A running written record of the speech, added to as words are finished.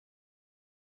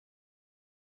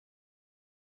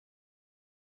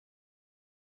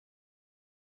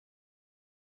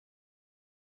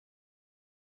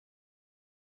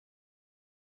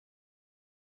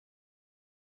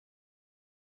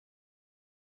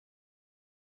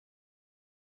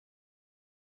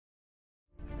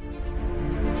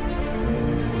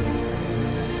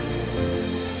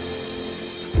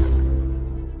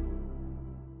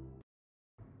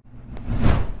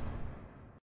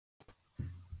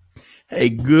Hey,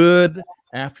 good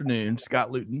afternoon.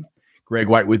 Scott Luton, Greg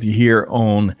White with you here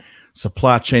on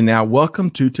Supply Chain Now. Welcome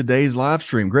to today's live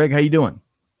stream. Greg, how you doing?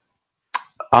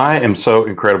 I am so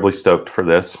incredibly stoked for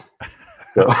this.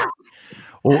 So.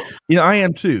 Well, I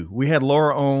am too. We had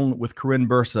Laura on with Corinne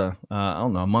Bursa, I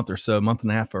don't know, a month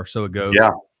and a half or so ago. Yeah.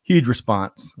 Huge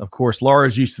response. Of course,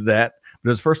 Laura's used to that, but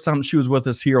it was the first time she was with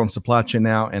us here on Supply Chain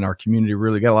Now, and our community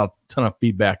really got a ton of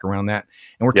feedback around that.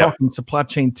 And we're talking supply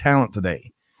chain talent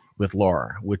today with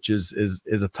Laura, which is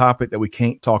a topic that we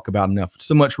can't talk about enough.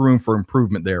 So much room for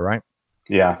improvement there, right?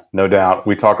 Yeah, no doubt.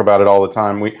 We talk about it all the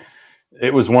time.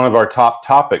 It was one of our top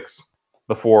topics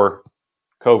before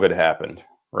COVID happened,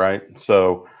 right?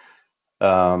 So,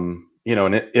 and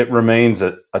it remains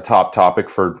a top topic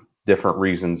for different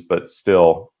reasons, but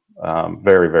still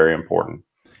very, very important.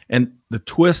 And the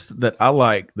twist that I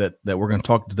like that we're going to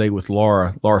talk today with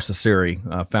Lora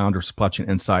Cecere, founder of Supply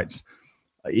Chain Insights,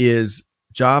 is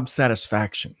job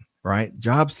satisfaction, right?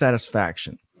 Job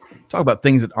satisfaction. Talk about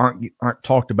things that aren't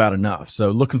talked about enough.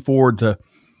 So looking forward to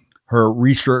her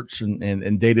research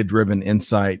and data-driven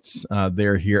insights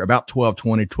there here about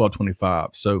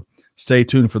 12:25. So stay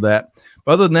tuned for that.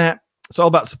 But other than that, it's all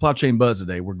about supply chain buzz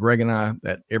today, where Greg and I,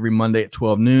 that every Monday at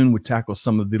 12 noon, we tackle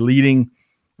some of the leading,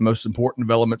 most important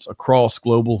developments across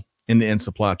global end-to-end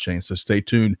supply chain. So stay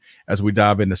tuned as we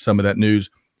dive into some of that news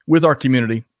with our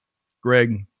community.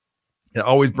 Greg, it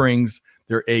always brings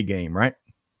their A game, right?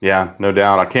 Yeah, no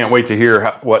doubt. I can't wait to hear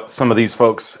what some of these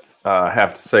folks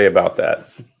have to say about that.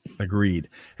 Agreed.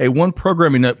 Hey, one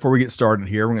programming note before we get started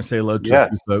here. We're going to say hello to a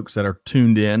few folks that are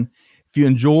tuned in. If you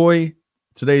enjoy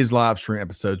today's live stream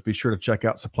episodes, be sure to check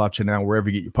out Supply Chain Now wherever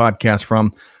you get your podcast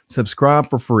from. Subscribe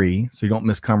for free so you don't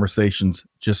miss conversations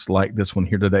just like this one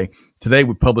here today. Today,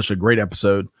 we publish a great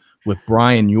episode with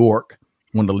Brian York,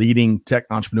 one of the leading tech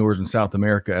entrepreneurs in South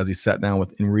America, as he sat down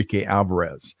with Enrique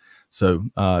Alvarez. So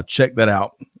check that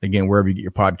out, again, wherever you get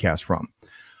your podcast from.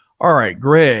 All right,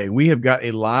 Greg, we have got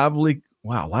a lively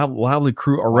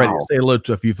crew already. Wow. Say hello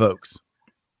to a few folks.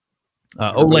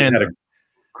 Olander had a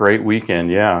great weekend,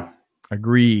 yeah.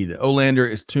 Agreed. Olander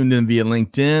is tuned in via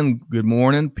LinkedIn. Good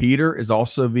morning. Peter is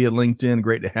also via LinkedIn.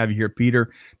 Great to have you here,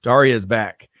 Peter. Daria is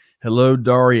back. Hello,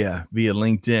 Daria, via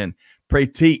LinkedIn.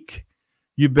 Pratik,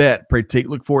 you bet. Pratik,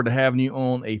 look forward to having you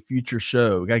on a future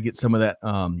show. We got to get some of that,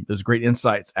 those great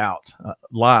insights out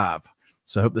live.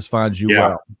 So I hope this finds you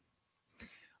well.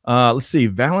 Let's see.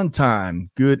 Valentine,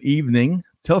 good evening.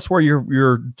 Tell us where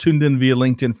you're tuned in via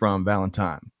LinkedIn from,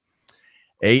 Valentine.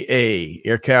 AA,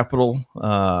 air capital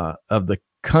of the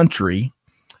country,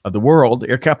 of the world,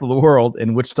 air capital of the world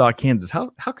in Wichita, Kansas. How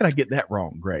could I get that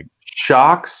wrong, Greg?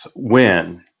 Shocks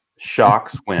win.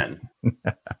 Shocks win.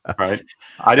 Right.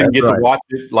 I didn't get to watch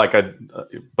it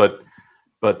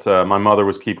but my mother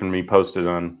was keeping me posted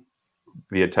on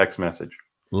via text message.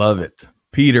 Love it.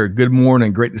 Peter, good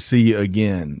morning. Great to see you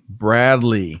again.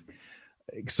 Bradley,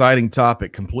 exciting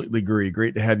topic. Completely agree.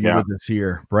 Great to have you with us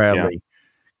here, Bradley. Yeah.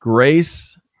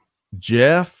 Grace,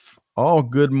 Jeff, all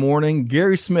good morning.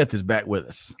 Gary Smith is back with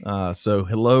us. So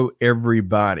hello,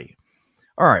 everybody.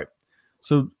 All right.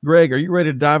 So, Greg, are you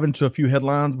ready to dive into a few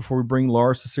headlines before we bring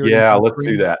Lora Cecere? Yeah, let's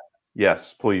do that.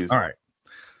 Yes, please. All right.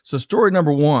 So story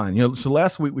number one, so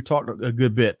last week we talked a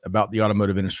good bit about the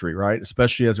automotive industry, right?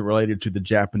 Especially as it related to the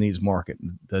Japanese market.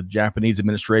 The Japanese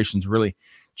administration's really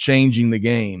changing the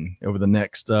game over the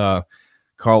next,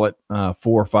 call it 4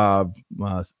 or 5,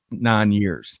 9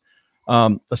 years.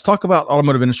 Let's talk about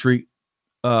automotive industry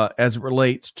as it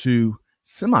relates to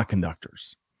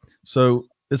semiconductors. So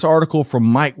this article from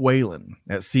Mike Whalen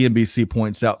at CNBC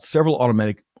points out several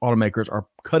automakers are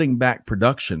cutting back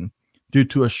production due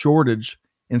to a shortage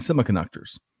in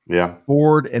semiconductors. Yeah.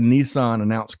 Ford and Nissan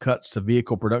announced cuts to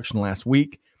vehicle production last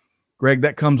week. Greg,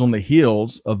 that comes on the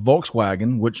heels of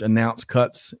Volkswagen, which announced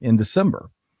cuts in December.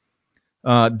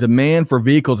 Demand for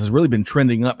vehicles has really been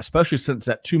trending up, especially since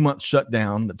that 2-month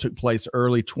shutdown that took place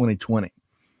early 2020.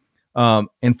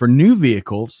 And for new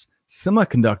vehicles,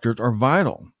 semiconductors are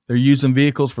vital. They're used in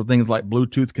vehicles for things like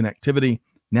Bluetooth connectivity,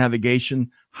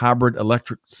 navigation, hybrid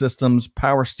electric systems,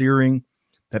 power steering,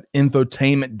 that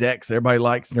infotainment decks everybody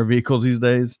likes in their vehicles these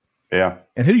days. Yeah.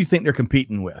 And who do you think they're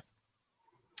competing with?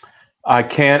 I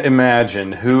can't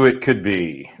imagine who it could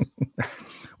be.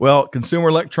 Well, consumer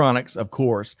electronics, of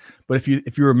course. But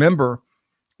if you remember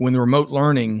when the remote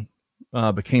learning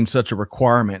became such a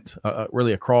requirement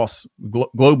really across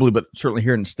globally, but certainly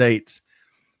here in the States,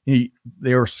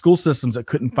 there were school systems that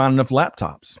couldn't find enough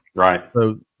laptops. Right.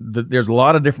 So there's a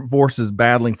lot of different forces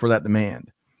battling for that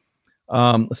demand.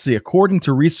 Let's see. According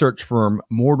to research firm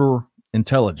Mortar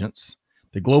Intelligence,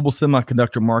 the global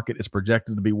semiconductor market is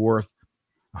projected to be worth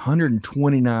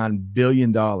 $129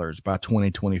 billion by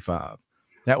 2025.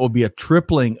 That will be a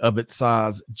tripling of its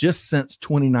size just since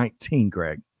 2019,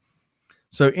 Greg.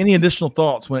 So any additional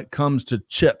thoughts when it comes to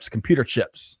chips, computer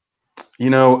chips?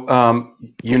 I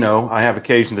have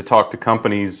occasion to talk to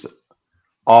companies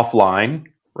offline,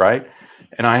 right?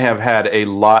 And I have had a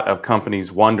lot of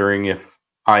companies wondering if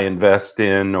I invest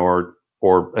in or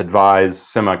advise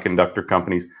semiconductor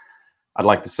companies. I'd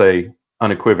like to say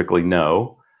unequivocally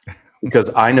no, because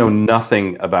I know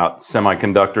nothing about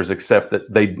semiconductors except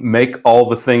that they make all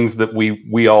the things that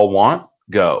we all want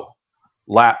go.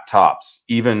 Laptops,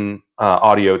 even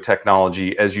audio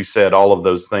technology, as you said, all of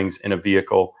those things in a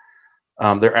vehicle.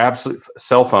 They're absolute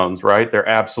cell phones, right? They're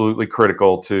absolutely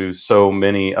critical to so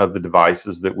many of the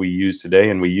devices that we use today,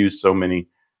 and we use so many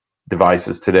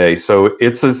devices today. So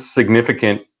it's a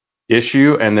significant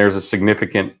issue, and there's a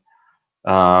significant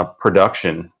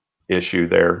production issue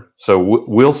there. So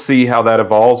we'll see how that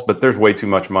evolves, but there's way too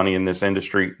much money in this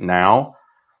industry now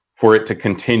for it to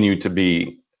continue to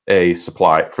be a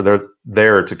supply, for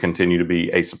there to continue to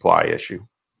be a supply issue.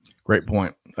 Great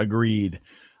point. Agreed.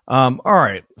 All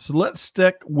right. So let's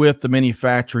stick with the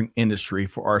manufacturing industry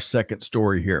for our second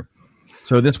story here.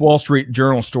 So this Wall Street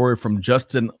Journal story from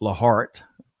Justin Lahart,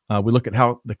 we look at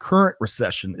how the current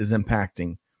recession is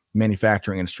impacting the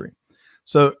manufacturing industry.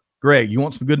 So Greg, you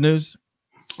want some good news?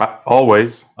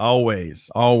 Always.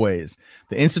 The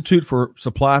Institute for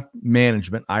Supply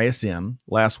Management, ISM,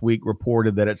 last week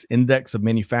reported that its index of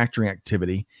manufacturing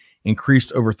activity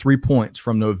increased over 3 points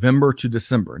from November to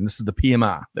December. And this is the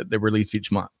PMI that they release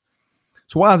each month.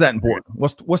 So why is that important?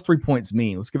 What's 3 points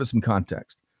mean? Let's give it some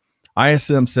context.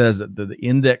 ISM says that the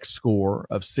index score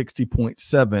of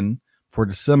 60.7 for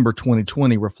December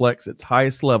 2020 reflects its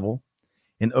highest level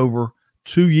in over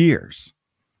 2 years.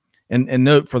 And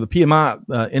note, for the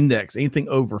PMI index, anything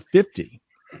over 50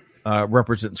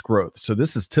 represents growth. So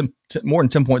this is more than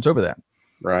 10 points over that.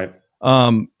 Right.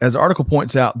 As the article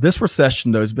points out, this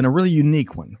recession, though, has been a really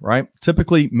unique one, right?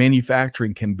 Typically,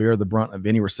 manufacturing can bear the brunt of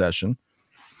any recession,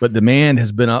 but demand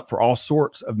has been up for all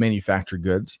sorts of manufactured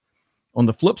goods. On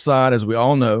the flip side, as we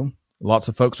all know, lots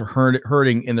of folks are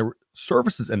hurting in the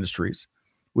services industries,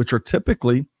 which are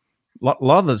typically, a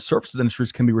lot of the services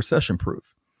industries can be recession-proof.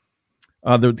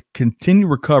 The continued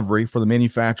recovery for the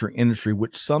manufacturing industry,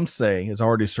 which some say has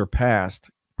already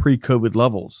surpassed pre-COVID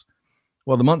levels,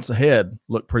 well, the months ahead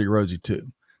look pretty rosy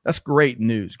too. That's great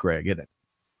news, Greg, isn't it?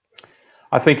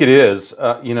 I think it is.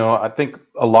 I think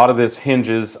a lot of this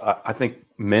hinges. I think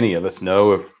many of us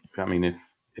know. If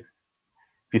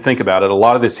you think about it, a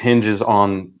lot of this hinges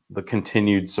on the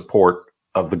continued support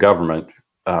of the government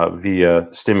via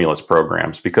stimulus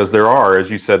programs, because there are,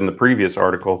 as you said in the previous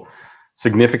article,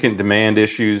 significant demand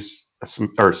issues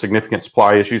or significant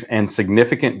supply issues and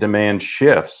significant demand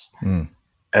shifts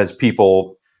as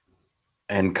people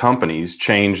and companies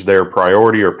change their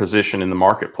priority or position in the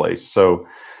marketplace. So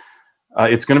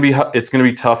it's going to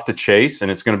be tough to chase,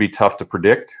 and it's going to be tough to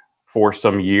predict for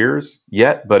some years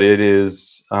yet. But it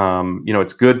is,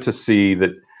 it's good to see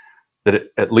that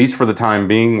at least for the time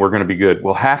being, we're going to be good.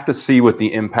 We'll have to see what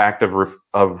the impact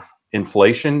of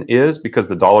inflation is, because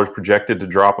the dollar is projected to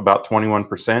drop about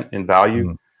 21% in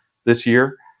value this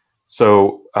year.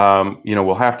 So,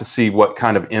 we'll have to see what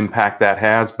kind of impact that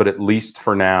has, but at least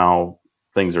for now,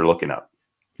 things are looking up.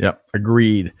 Yep.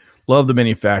 Agreed. Love the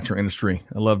manufacturing industry.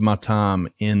 I love my time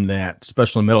in that,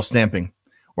 especially metal stamping,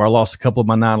 where I lost a couple of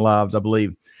my 9 lives, I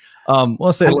believe. I'd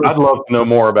love to know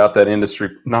more about that industry.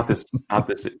 Not this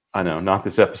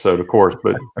episode, of course,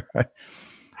 but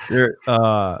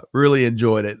really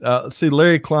enjoyed it. Let's see,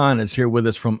 Larry Klein is here with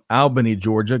us from Albany,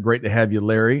 Georgia. Great to have you,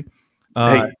 Larry.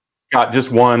 Hey, Scott,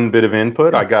 just one bit of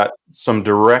input. I got some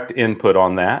direct input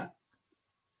on that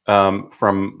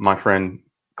from my friend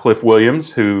Cliff Williams,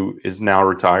 who is now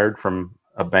retired from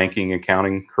a banking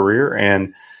accounting career,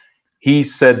 and he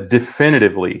said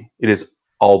definitively it is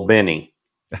Albany.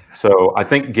 So I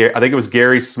think it was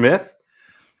Gary Smith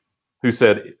who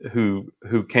said who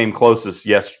came closest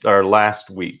last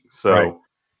week. So right.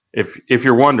 If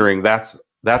you're wondering, that's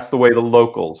the way the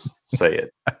locals say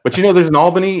it. But there's an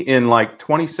Albany in like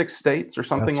 26 states or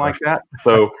something like that.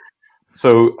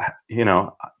 So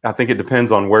I think it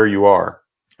depends on where you are.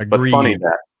 Agreed. But funny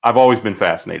that I've always been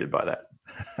fascinated by that.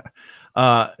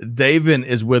 Davin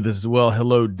is with us as well.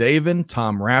 Hello, Davin.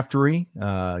 Tom Raftery,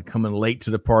 coming late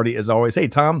to the party as always. Hey,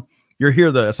 Tom, you're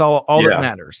here though. That's all that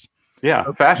matters.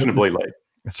 Yeah, fashionably late.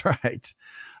 That's right.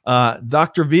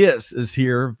 Dr. Vias is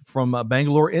here from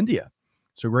Bangalore, India.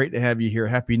 So great to have you here.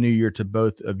 Happy New Year to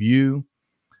both of you.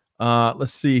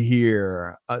 Let's see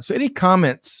here. So any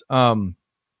comments?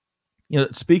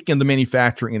 speaking of the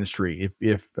manufacturing industry,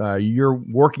 if you're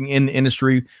working in the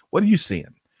industry, what are you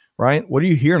seeing, right? What are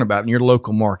you hearing about in your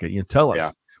local market? Tell us.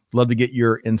 Yeah. Love to get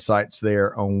your insights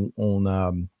there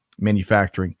on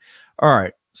manufacturing. All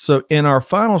right. So in our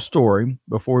final story,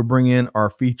 before we bring in our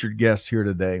featured guests here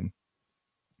today,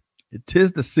 it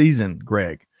is the season,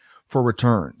 Greg, for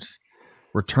returns.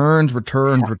 Returns.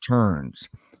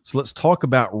 So let's talk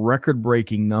about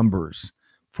record-breaking numbers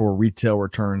for retail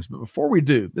returns. But before we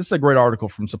do, this is a great article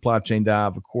from Supply Chain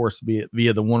Dive, of course,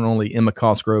 via the one and only Emma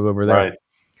Cosgrove over there. Right.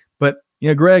 But,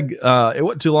 Greg, it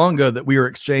wasn't too long ago that we were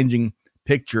exchanging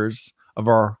pictures of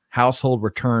our household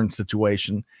return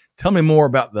situation. Tell me more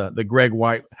about the Greg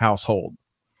White household.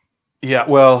 Yeah,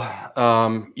 well,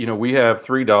 we have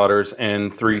 3 daughters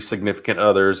and 3 significant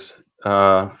others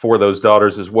for those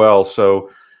daughters as well. So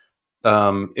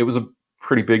it was a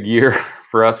pretty big year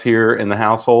for us here in the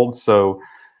household. So,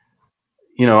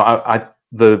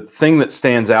 the thing that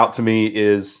stands out to me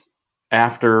is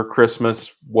after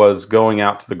Christmas was going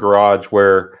out to the garage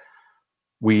where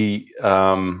we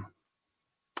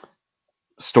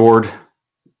stored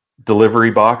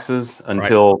delivery boxes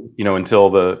until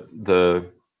the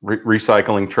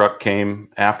recycling truck came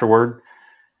afterward,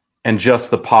 and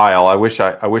just the pile. I wish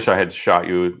I had shot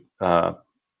you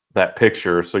that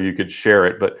picture so you could share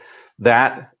it, but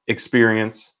that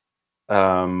experience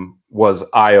was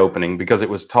eye-opening because it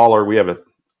was taller. We have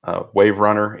a wave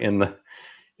runner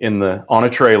on a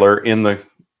trailer in the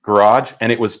garage,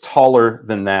 and it was taller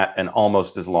than that and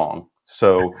almost as long.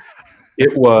 So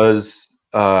it was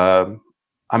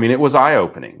it was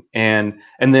eye-opening. And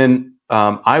then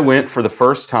I went for the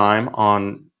first time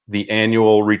on the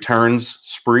annual returns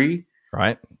spree,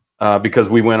 right? Because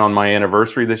we went on my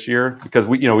anniversary this year because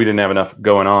we didn't have enough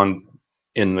going on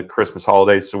in the Christmas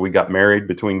holidays, so we got married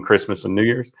between Christmas and New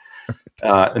Year's,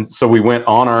 and so we went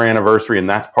on our anniversary, and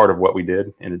that's part of what we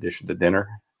did in addition to dinner.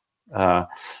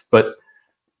 But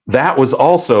that was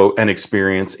also an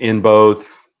experience in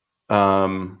both,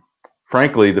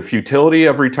 frankly, the futility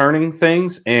of returning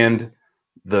things and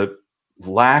the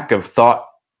lack of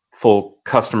thoughtful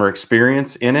customer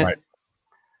experience in it.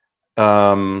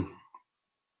 Right.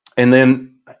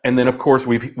 And then of course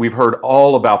we've heard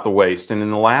all about the waste. And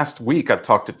in the last week, I've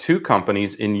talked to 2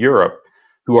 companies in Europe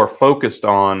who are focused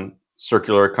on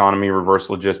circular economy, reverse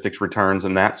logistics, returns,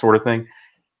 and that sort of thing.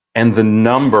 And the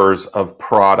numbers of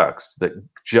products that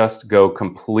just go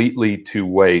completely to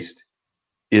waste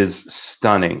is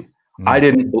stunning.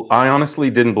 I honestly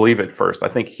didn't believe it first. I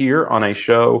think here on a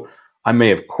show, I may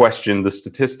have questioned the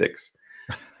statistics,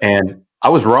 and I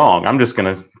was wrong. I'm just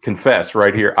going to confess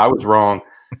right here. I was wrong.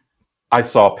 I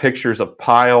saw pictures of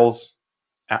piles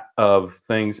of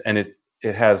things, and it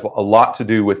has a lot to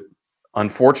do with,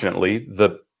 unfortunately,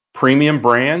 the premium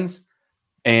brands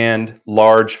and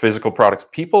large physical products.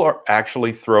 People are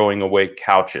actually throwing away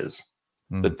couches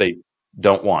that they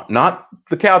don't want. Not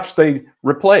the couch they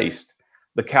replaced,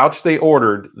 the couch they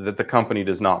ordered that the company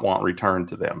does not want returned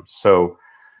to them. So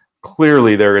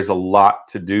clearly there is a lot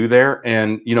to do there.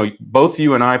 And, both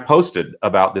you and I posted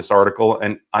about this article,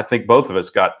 and I think both of us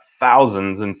got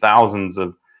thousands and thousands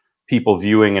of people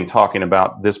viewing and talking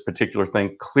about this particular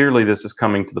thing. Clearly this is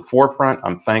coming to the forefront.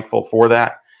 I'm thankful for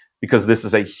that because this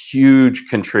is a huge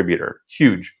contributor.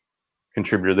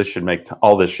 This should make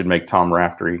Tom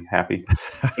Raftery happy.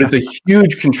 But it's a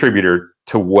huge contributor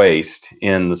to waste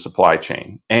in the supply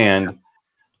chain. And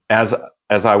as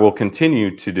I will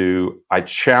continue to do, I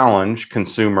challenge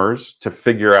consumers to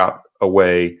figure out a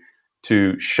way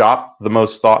to shop the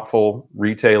most thoughtful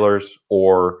retailers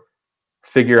or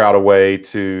figure out a way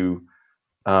to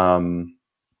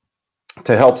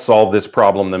help solve this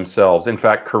problem themselves. In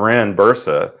fact, Corinne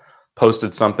Bursa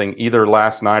posted something either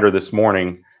last night or this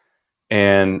morning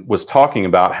and was talking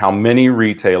about how many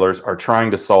retailers are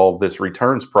trying to solve this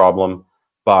returns problem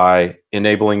by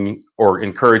enabling or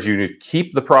encourage you to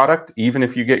keep the product, even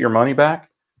if you get your money back,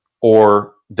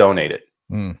 or donate it.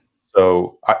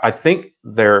 So I think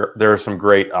there are some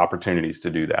great opportunities to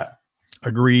do that.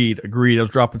 Agreed. I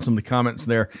was dropping some of the comments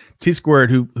there. T Squared,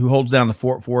 who holds down the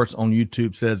fort for us on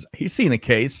YouTube, says he's seen a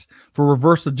case for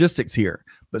reverse logistics here,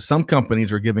 but some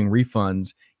companies are giving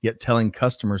refunds, yet telling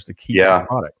customers to keep the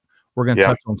product. We're going to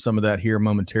touch on some of that here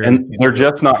momentarily. And they're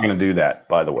just not going to do that,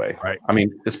 by the way. Right. I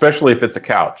mean, especially if it's a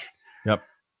couch. Yep.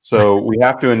 So we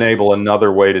have to enable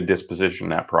another way to disposition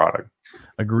that product.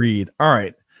 Agreed. All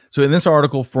right. So in this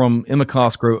article from Emma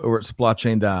Cosgrove over at Supply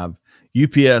Chain Dive,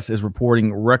 UPS is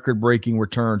reporting record-breaking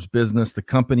returns business. The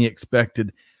company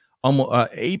expected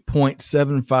almost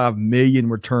 8.75 million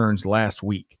returns last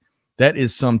week. That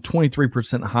is some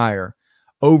 23% higher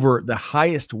over the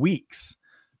highest weeks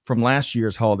from last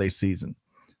year's holiday season.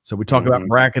 So we talk about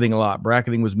bracketing a lot.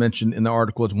 Bracketing was mentioned in the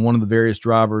article as one of the various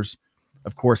drivers.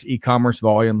 Of course, e-commerce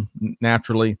volume,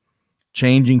 naturally,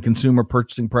 changing consumer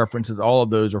purchasing preferences, all of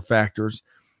those are factors.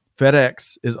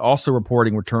 FedEx is also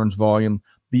reporting returns volume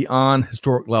beyond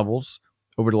historic levels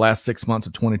over the last 6 months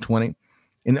of 2020.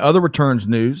 In other returns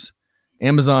news,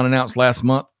 Amazon announced last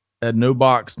month a no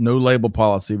box, no label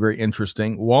policy. Very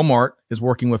interesting. Walmart is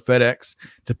working with FedEx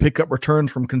to pick up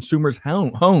returns from consumers'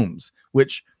 homes,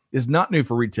 which is not new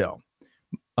for retail.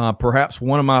 Perhaps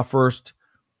one of my first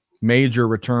major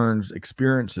returns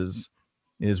experiences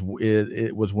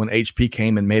it was when HP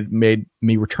came and made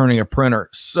me returning a printer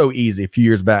so easy a few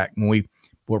years back when we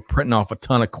were printing off a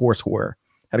ton of courseware.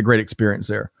 Had a great experience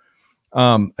there.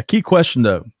 A key question,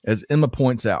 though, as Emma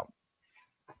points out,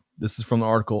 this is from the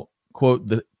article, quote,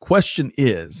 the question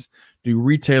is, do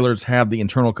retailers have the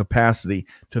internal capacity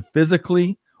to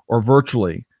physically or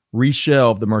virtually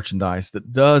reshelve the merchandise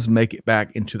that does make it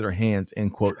back into their hands,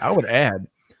 end quote. I would add,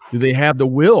 do they have the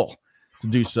will to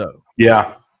do so?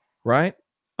 Yeah. Right?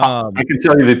 I can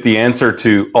tell you that the answer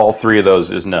to all three of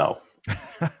those is no.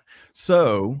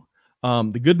 So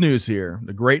the good news here,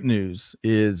 the great news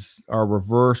is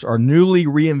our newly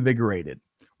reinvigorated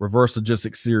reverse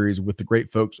logistics series with the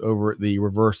great folks over at the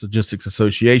Reverse Logistics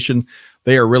Association.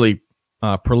 They are really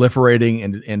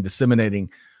proliferating and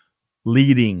disseminating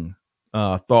leading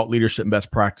thought leadership and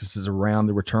best practices around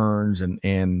the returns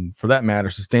and for that matter,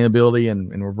 sustainability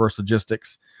and reverse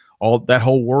logistics, all that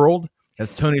whole world. As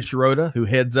Tony Sciarrotta, who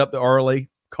heads up the RLA,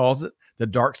 calls it, the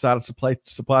dark side of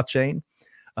supply chain.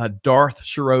 Darth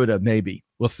Sciarrotta, maybe.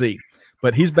 We'll see.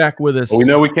 But he's back with us. Well, we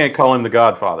know we can't call him the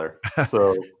Godfather.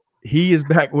 So he is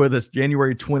back with us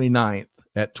January 29th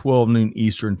at 12 noon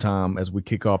Eastern time as we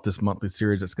kick off this monthly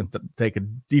series that's going to take a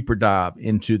deeper dive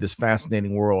into this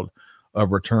fascinating world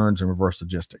of returns and reverse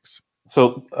logistics.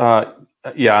 So,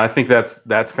 yeah, I think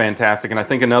that's fantastic. And I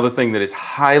think another thing that is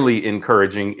highly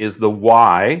encouraging is the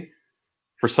why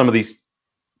for some of these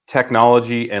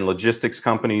technology and logistics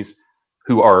companies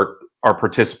who are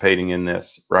participating in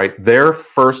this, right? Their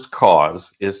first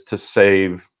cause is to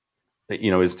save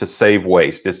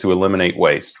waste, is to eliminate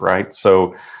waste, right?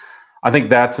 So I think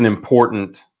that's an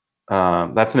important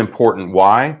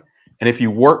why. And if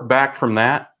you work back from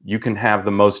that, you can have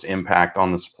the most impact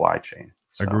on the supply chain.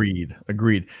 So. Agreed.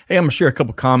 Hey, I'm gonna share a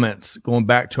couple comments going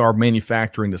back to our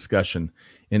manufacturing discussion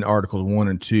in articles 1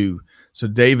 and 2. So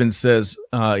David says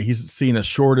he's seen a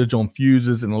shortage on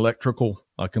fuses and electrical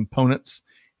components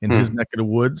in his neck of the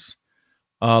woods.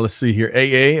 Let's see here.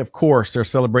 AA, of course, they're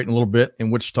celebrating a little bit in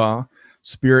Wichita.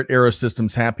 Spirit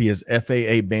Aerosystems happy as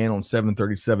FAA ban on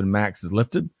 737 MAX is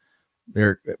lifted.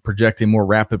 They're projecting more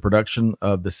rapid production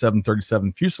of the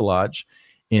 737 fuselage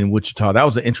in Wichita. That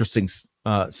was an interesting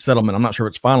settlement. I'm not sure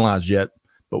if it's finalized yet,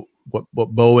 but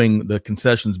what Boeing, the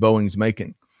concessions Boeing's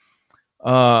making.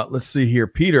 Let's see here.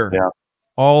 Peter, yeah.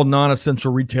 All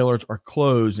non-essential retailers are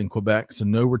closed in Quebec, so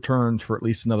no returns for at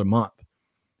least another month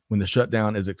when the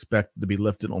shutdown is expected to be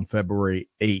lifted on February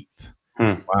 8th.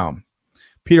 Wow.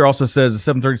 Peter also says the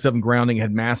 737 grounding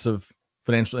had massive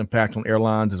financial impact on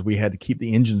airlines as we had to keep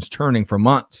the engines turning for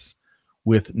months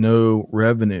with no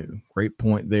revenue. Great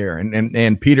point there.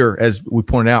 And Peter, as we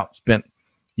pointed out, spent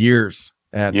years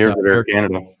at Air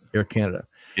Canada. Air Canada.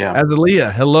 Yeah.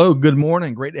 Azalea, hello, good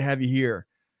morning. Great to have you here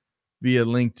via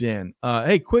LinkedIn.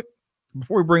 Hey, quick,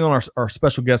 before we bring on our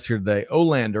special guest here today,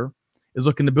 Olander is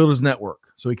looking to build his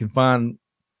network so he can find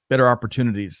better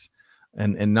opportunities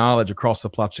and knowledge across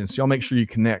supply chain. So y'all make sure you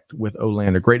connect with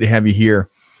Olander. Great to have you here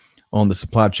on the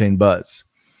Supply Chain Buzz.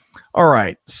 All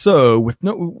right, so with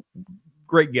no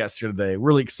great guests here today,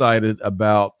 really excited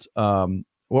about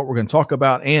what we're going to talk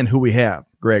about and who we have.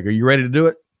 Greg, are you ready to do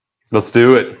it? Let's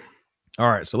do it. All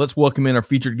right, so let's welcome in our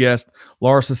featured guest,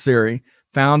 Lora Cecere,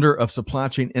 founder of Supply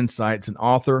Chain Insights and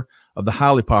author of the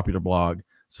highly popular blog,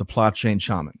 Supply Chain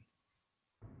Shaman.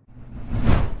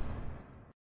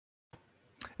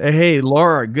 Hey,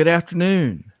 Lora, good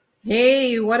afternoon.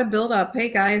 Hey, what a build-up. Hey,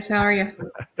 guys, how are you?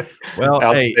 Well,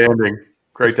 outstanding. Hey,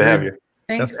 great to have you.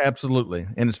 Thanks. That's absolutely,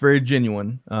 and it's very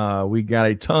genuine. We got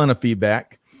a ton of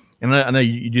feedback, and I know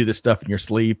you do this stuff in your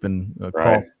sleep and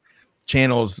call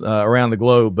channels around the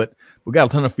globe, but we got a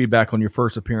ton of feedback on your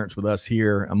first appearance with us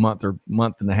here a month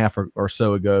and a half or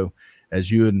so ago,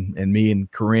 as you and me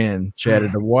and Corinne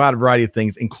chatted a wide variety of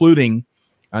things, including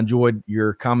I enjoyed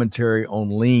your commentary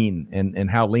on lean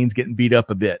and how lean's getting beat up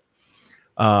a bit.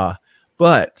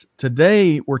 But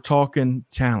today we're talking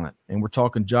talent and we're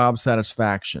talking job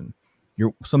satisfaction.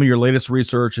 Some of your latest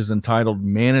research is entitled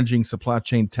Managing Supply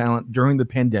Chain Talent During the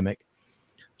Pandemic,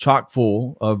 chock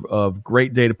full of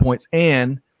great data points.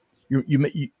 And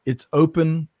it's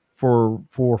open for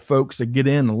folks to get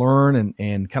in and learn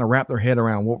and kind of wrap their head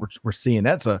around what we're seeing.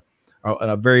 That's a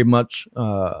very much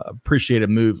appreciated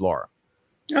move, Laura.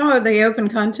 Oh, the open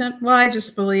content. Well, I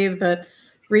just believe that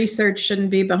research shouldn't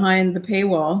be behind the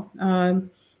paywall.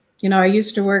 I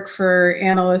used to work for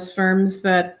analyst firms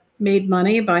that made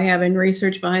money by having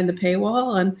research behind the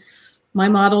paywall, and my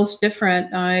model's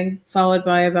different. I followed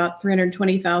by about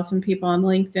 320,000 people on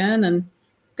LinkedIn, and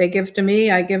they give to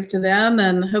me, I give to them,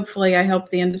 and hopefully I help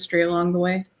the industry along the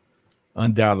way.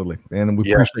 Undoubtedly. And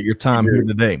we appreciate your time here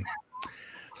today.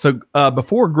 So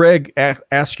before Greg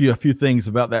asks you a few things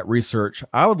about that research,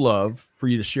 I would love for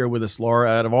you to share with us, Laura,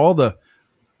 out of all the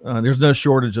there's no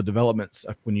shortage of developments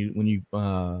when you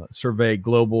survey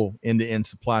global end-to-end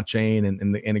supply chain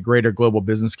and a greater global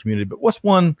business community. But what's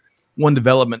one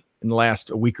development in the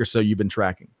last week or so you've been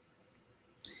tracking?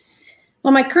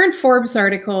 Well, my current Forbes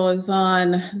article is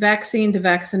on vaccine to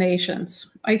vaccinations.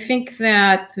 I think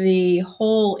that the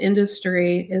whole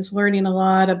industry is learning a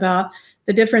lot about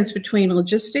the difference between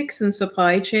logistics and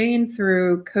supply chain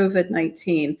through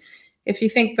COVID-19. If you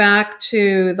think back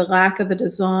to the lack of the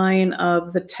design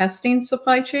of the testing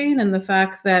supply chain and the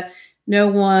fact that no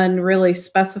one really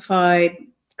specified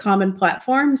common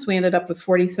platforms, we ended up with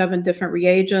 47 different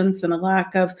reagents and a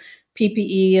lack of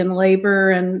PPE and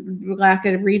labor and lack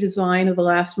of redesign of the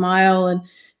last mile and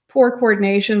poor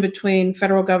coordination between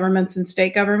federal governments and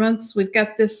state governments. We've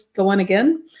got this going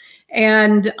again.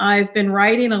 And I've been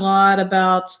writing a lot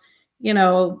about,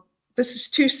 this is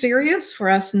too serious for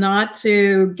us not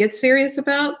to get serious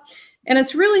about. And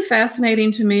it's really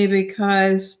fascinating to me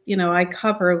because, I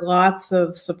cover lots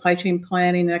of supply chain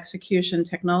planning and execution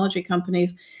technology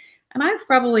companies. And I've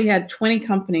probably had 20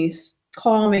 companies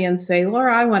call me and say,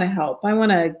 Laura, I want to help. I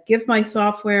want to give my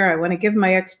software. I want to give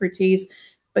my expertise.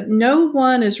 But no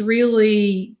one is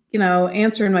really,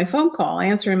 answering my phone call,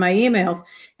 answering my emails.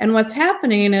 And what's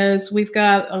happening is we've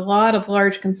got a lot of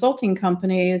large consulting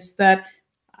companies that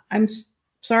I'm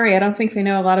sorry, I don't think they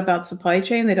know a lot about supply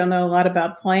chain. They don't know a lot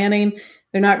about planning.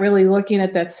 They're not really looking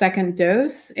at that second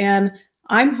dose. And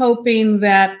I'm hoping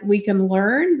that we can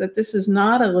learn that this is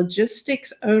not a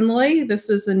logistics only. This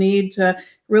is a need to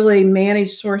really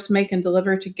manage, source, make, and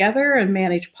deliver together and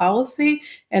manage policy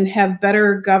and have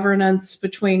better governance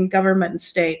between government and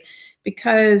state.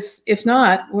 Because if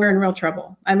not, we're in real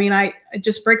trouble. I mean, it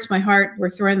just breaks my heart. We're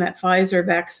throwing that Pfizer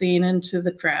vaccine into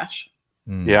the trash.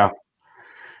 Yeah.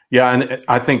 Yeah. And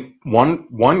I think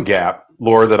one gap,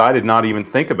 Laura, that I did not even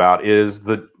think about is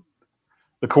the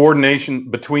coordination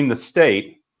between the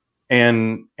state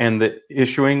and the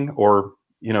issuing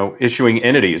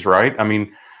entities, right? I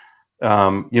mean,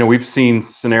 we've seen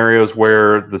scenarios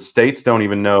where the states don't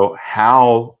even know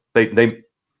how they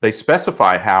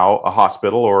specify how a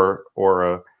hospital or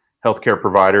a healthcare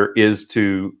provider is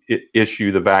to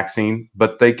issue the vaccine,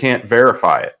 but they can't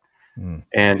verify it.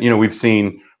 And, we've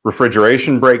seen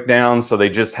refrigeration breakdowns, so they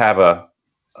just have a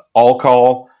all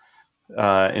call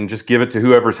and just give it to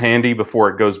whoever's handy before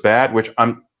it goes bad, which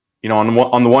on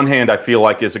the one hand, I feel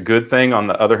like is a good thing. On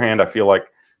the other hand, I feel like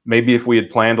maybe if we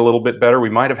had planned a little bit better, we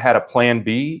might have had a plan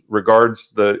B regards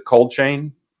the cold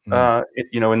chain,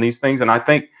 in these things. And I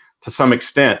think to some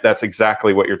extent, that's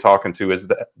exactly what you're talking to, is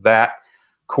that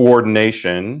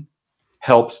coordination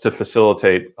helps to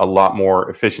facilitate a lot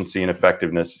more efficiency and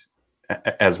effectiveness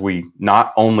as we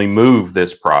not only move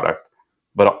this product,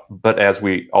 but as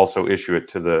we also issue it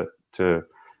to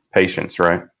patients,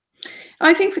 right?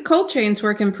 I think the cold chain's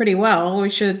working pretty well. We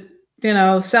should,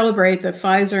 celebrate that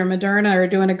Pfizer and Moderna are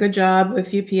doing a good job with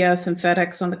UPS and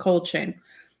FedEx on the cold chain.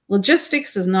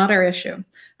 Logistics is not our issue.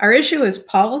 Our issue is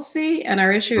policy, and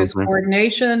our issue is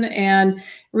coordination and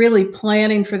really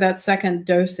planning for that second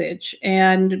dosage.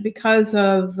 And because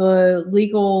of the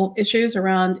legal issues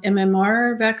around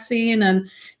MMR vaccine and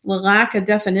the lack of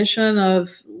definition of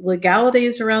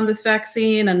legalities around this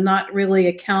vaccine and not really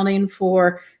accounting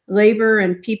for labor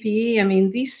and PPE, I mean,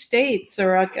 these states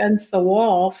are against the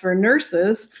wall for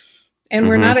nurses. And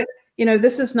we're not,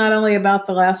 this is not only about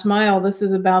the last mile, this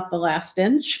is about the last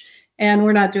inch. And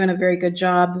we're not doing a very good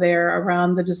job there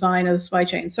around the design of the supply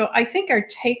chain. So I think our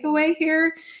takeaway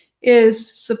here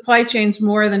is supply chains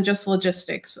more than just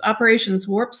logistics. Operations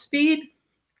Warp Speed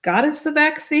got us the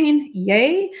vaccine,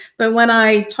 yay. But when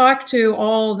I talked to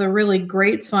all the really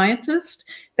great scientists,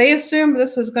 they assumed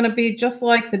this was going to be just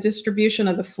like the distribution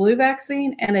of the flu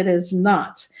vaccine, and it is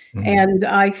not. And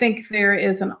I think there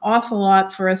is an awful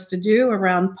lot for us to do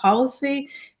around policy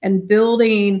and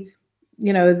building,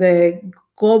 the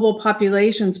global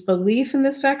population's belief in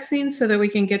this vaccine so that we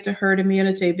can get to herd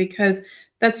immunity, because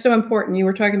that's so important. You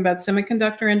were talking about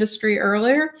semiconductor industry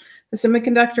earlier. The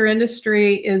semiconductor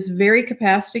industry is very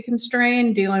capacity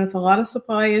constrained, dealing with a lot of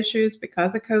supply issues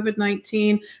because of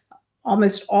COVID-19.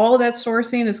 Almost all of that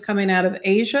sourcing is coming out of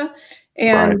Asia.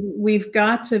 And we've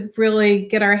got to really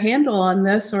get our handle on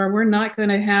this, or we're not going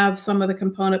to have some of the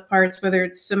component parts, whether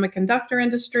it's semiconductor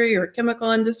industry or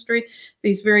chemical industry,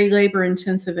 these very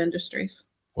labor-intensive industries.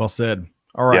 Well said.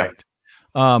 All right.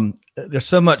 Yeah. There's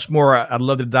so much more I'd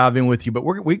love to dive in with you, but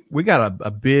we got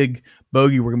a big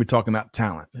bogey. We're going to be talking about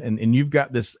talent, and you've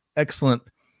got this excellent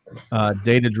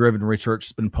data-driven research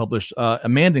that's been published.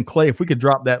 Amanda and Clay, if we could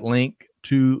drop that link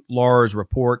to Laura's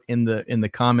report in the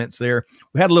comments there.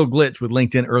 We had a little glitch with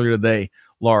LinkedIn earlier today,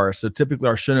 Laura. So typically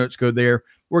our show notes go there.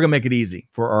 We're gonna make it easy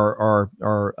for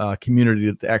our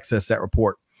community to access that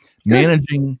report. Good.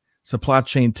 Managing supply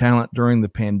chain talent during the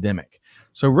pandemic.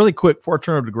 So really quick, before I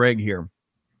turn over to Greg here,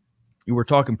 you were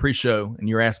talking pre-show and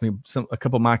you were asking me a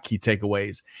couple of my key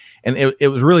takeaways, and it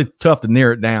was really tough to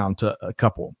narrow it down to a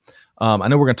couple. I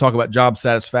know we're going to talk about job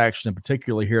satisfaction in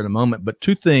particular here in a moment, but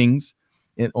two things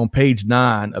on page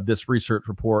 9 of this research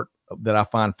report that I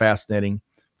find fascinating.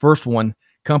 First one,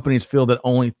 companies feel that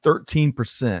only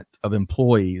 13% of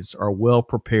employees are well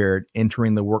prepared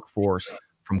entering the workforce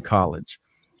from college.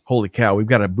 Holy cow, we've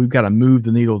got to move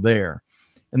the needle there.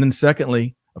 And then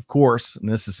secondly, of course,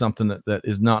 and this is something that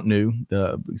is not new,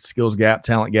 the skills gap,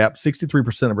 talent gap,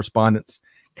 63% of respondents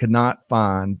could not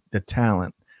find the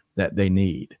talent that they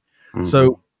need. Mm-hmm.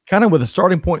 So kind of with a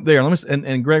starting point there,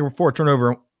 and Greg, before I turn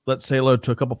over, let's say hello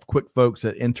to a couple of quick folks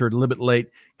that entered a little bit late.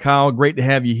 Kyle, great to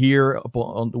have you here up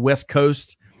on the West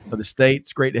Coast of the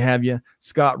States. Great to have you.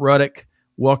 Scott Ruddick,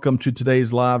 welcome to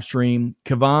today's live stream.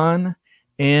 Kavan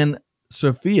and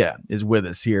Sophia is with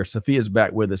us here. Sophia's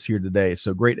back with us here today.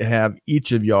 So great to have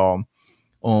each of y'all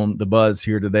on the buzz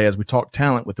here today as we talk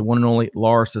talent with the one and only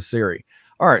Lora Cecere.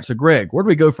 All right, so Greg, where do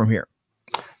we go from here?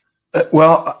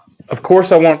 Well, of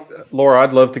course, Laura,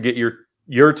 I'd love to get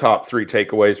your top 3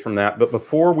 takeaways from that. But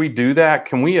before we do that,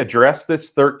 can we address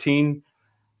this 13%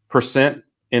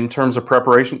 in terms of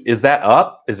preparation? Is that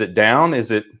up? Is it down?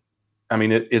 Is it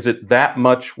that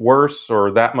much worse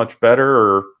or that much better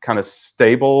or kind of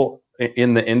stable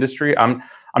in the industry? I'm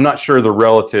not sure the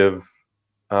relative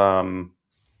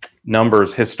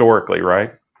numbers historically,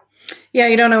 right? Yeah,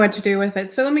 you don't know what to do with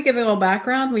it. So let me give you a little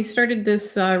background. We started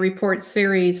this report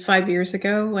series 5 years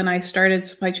ago when I started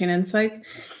Supply Chain Insights.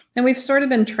 And we've sort of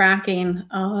been tracking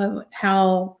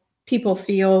how people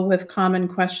feel with common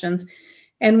questions.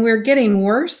 And we're getting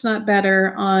worse, not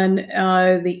better, on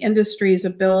the industry's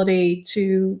ability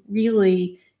to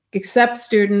really accept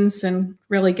students and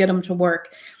really get them to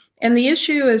work. And the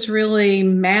issue is really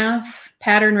math,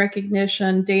 pattern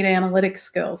recognition, data analytics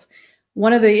skills.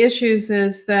 One of the issues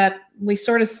is that we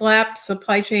sort of slap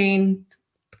supply chain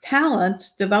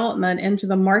talent development into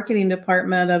the marketing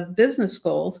department of business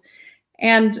schools.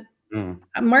 And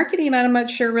marketing, I'm not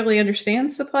sure really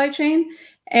understands supply chain.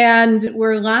 And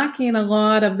we're lacking a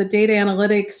lot of the data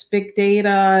analytics, big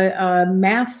data,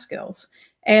 math skills,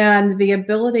 and the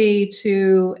ability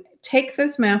to take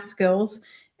those math skills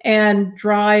and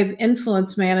drive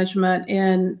influence management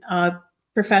in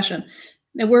profession.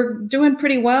 Now, we're doing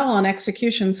pretty well on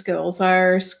execution skills.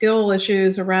 Our skill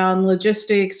issues around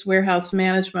logistics, warehouse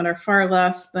management are far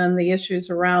less than the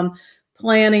issues around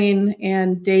planning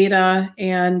and data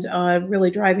and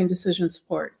really driving decision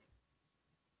support.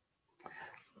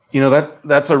 You know,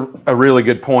 that's a really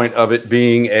good point of it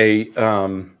being a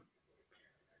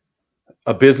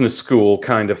business school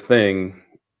kind of thing,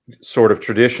 sort of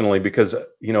traditionally, because,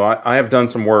 you know, I have done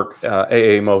some work,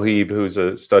 A.A. Mohib, who's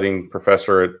a studying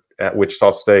professor at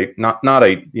Wichita State, not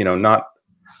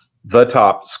the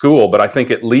top school, but I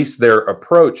think at least their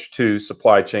approach to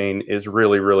supply chain is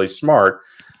really, really smart.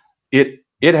 It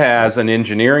has an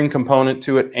engineering component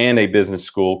to it and a business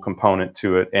school component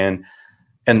to it. And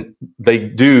they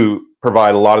do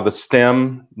provide a lot of the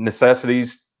STEM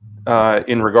necessities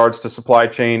in regards to supply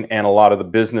chain and a lot of the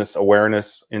business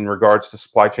awareness in regards to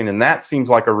supply chain. And that seems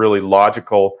like a really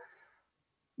logical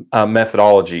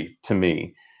methodology to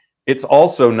me. It's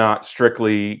also not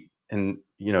strictly, and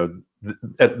you know,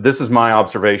 this is my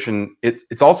observation,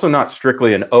 it's also not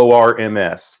strictly an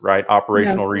ORMS, right?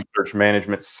 Operational Research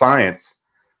Management Science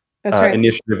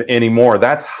initiative anymore.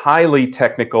 That's highly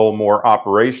technical, more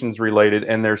operations related,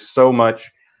 and there's so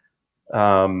much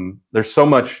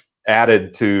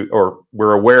added to, or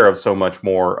we're aware of so much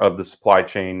more of the supply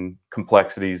chain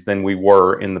complexities than we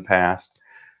were in the past,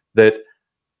 that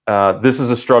this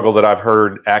is a struggle that I've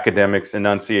heard academics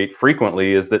enunciate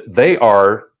frequently, is that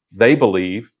they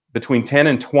believe between 10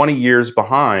 and 20 years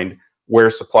behind where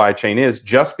supply chain is,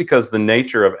 just because the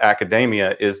nature of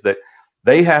academia is that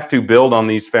They have to build on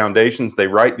these foundations. They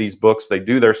write these books, they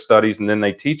do their studies, and then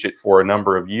they teach it for a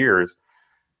number of years.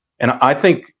 And I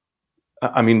think,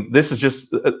 I mean,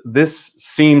 this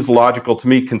seems logical to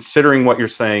me, considering what you're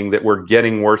saying, that we're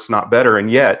getting worse, not better. And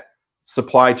yet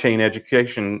supply chain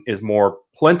education is more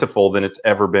plentiful than it's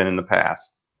ever been in the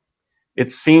past. It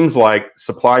seems like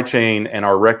supply chain and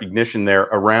our recognition there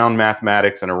around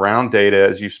mathematics and around data,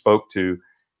 as you spoke to,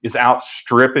 is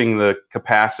outstripping the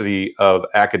capacity of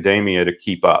academia to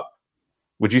keep up.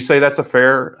 Would you say that's a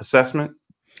fair assessment?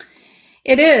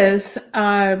 It is,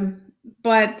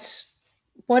 but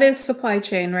what is supply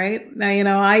chain, right?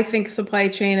 Now, I think supply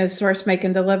chain is source, make,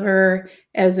 and deliver,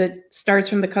 as it starts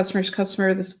from the customer's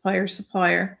customer, the supplier's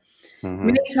supplier. Mm-hmm.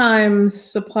 Many times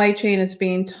supply chain is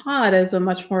being taught as a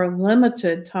much more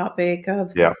limited topic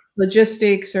of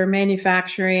logistics or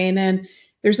manufacturing. And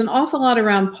there's an awful lot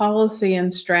around policy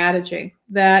and strategy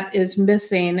that is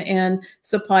missing in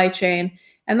supply chain.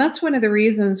 And that's one of the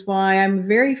reasons why I'm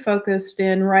very focused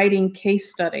in writing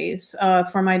case studies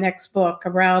for my next book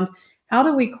around how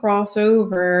do we cross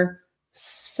over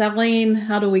selling?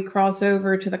 How do we cross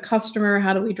over to the customer?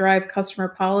 How do we drive customer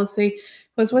policy?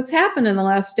 Because what's happened in the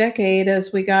last decade,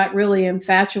 as we got really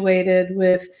infatuated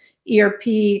with ERP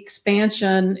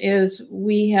expansion, is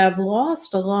we have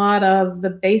lost a lot of the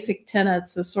basic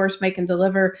tenets of source, make, and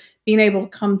deliver, being able to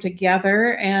come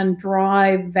together and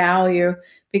drive value,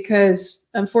 because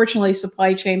unfortunately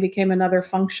supply chain became another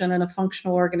function in a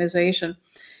functional organization.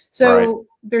 So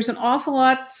there's an awful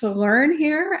lot to learn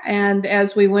here. And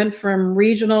as we went from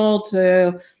regional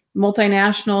to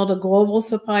multinational to global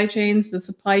supply chains, the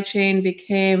supply chain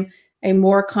became a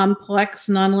more complex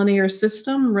nonlinear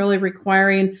system, really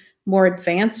requiring more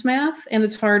advanced math, and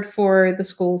it's hard for the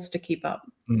schools to keep up.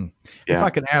 If I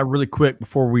can add really quick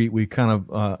before we kind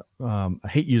of, I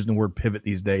hate using the word pivot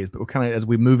these days, but we're kind of, as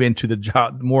we move into the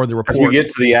job, more of the report. As we get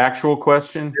to the actual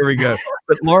question. Here we go.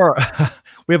 But Laura,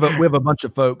 we have a bunch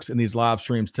of folks in these live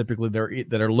streams typically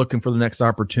that are looking for the next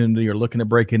opportunity or looking to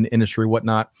break into industry,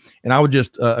 whatnot. And I would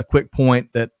just, a quick point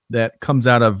that comes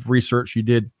out of research you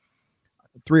did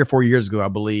 3 or 4 years ago, I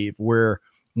believe, where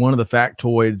one of the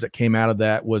factoids that came out of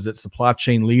that was that supply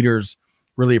chain leaders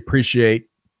really appreciate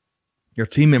your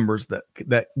team members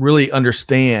that really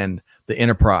understand the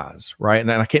enterprise, right? And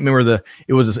I can't remember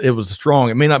it was strong.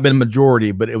 It may not have been a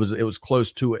majority, but it was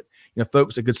close to it.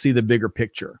 Folks that could see the bigger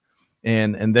picture,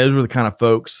 and those were the kind of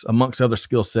folks, amongst other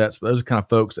skill sets, but those are the kind of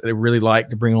folks that they really like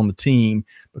to bring on the team,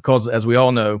 because as we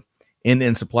all know,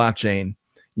 in supply chain,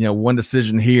 one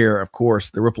decision here, of course,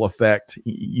 the ripple effect,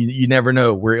 you never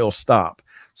know where it'll stop.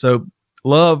 So I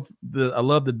love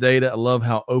the data. I love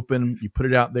how open you put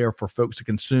it out there for folks to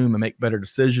consume and make better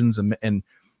decisions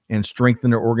and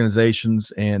strengthen their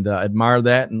organizations, and admire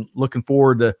that, and looking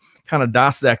forward to kind of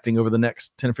dissecting over the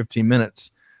next 10 or 15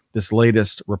 minutes this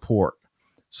latest report.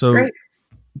 So great.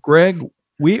 Greg,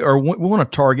 we want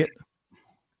to target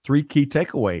 3 key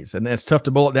takeaways, and it's tough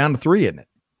to boil it down to 3, isn't it?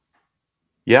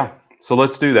 Yeah. So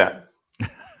let's do that.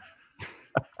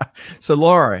 So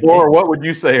Laura, what would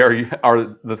you say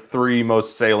are the 3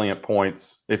 most salient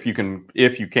points, if you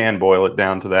can boil it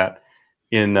down to that,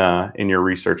 in your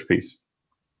research piece?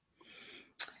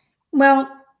 Well,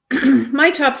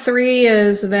 my top 3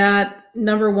 is that,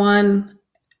 number 1,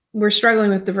 we're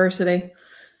struggling with diversity.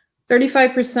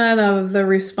 35% of the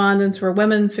respondents were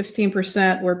women,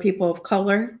 15% were people of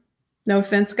color. No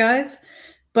offense, guys,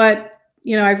 but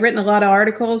I've written a lot of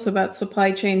articles about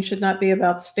supply chain should not be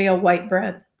about stale white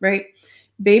bread, right?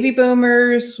 Baby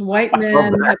boomers, white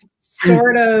men have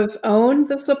sort of owned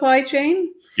the supply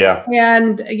chain. Yeah.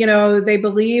 And, they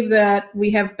believe that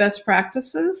we have best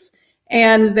practices,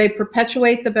 and they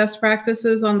perpetuate the best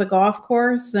practices on the golf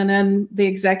course and in the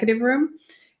executive room.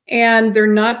 And they're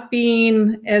not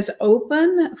being as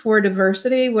open for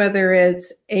diversity, whether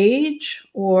it's age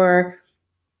or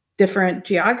different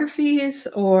geographies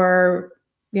or,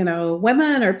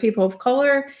 women or people of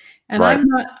color. And right.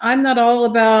 I'm not all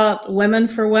about women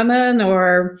for women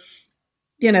or,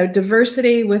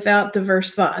 diversity without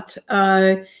diverse thought.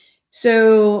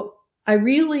 So I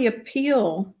really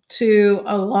appeal to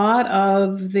a lot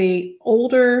of the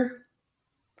older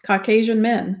Caucasian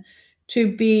men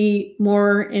to be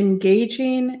more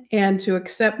engaging and to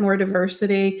accept more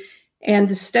diversity, and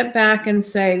to step back and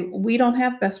say, we don't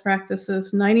have best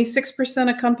practices.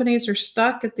 96% of companies are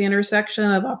stuck at the intersection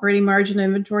of operating margin and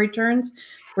inventory turns.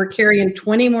 We're carrying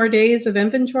 20 more days of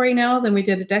inventory now than we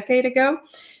did a decade ago.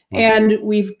 And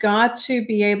we've got to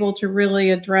be able to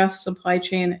really address supply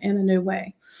chain in a new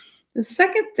way. The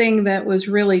second thing that was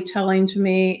really telling to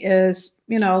me is,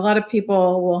 a lot of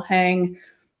people will hang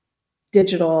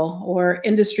digital or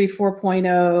Industry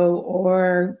 4.0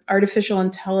 or artificial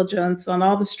intelligence on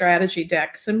all the strategy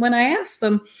decks. And when I ask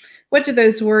them, what do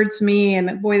those words mean?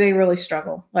 And boy, they really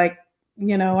struggle. Like,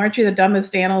 you know, aren't you the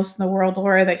dumbest analyst in the world,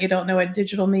 Laura, that you don't know what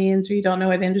digital means or you don't know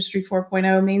what Industry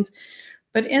 4.0 means?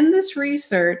 But in this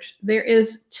research, there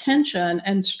is tension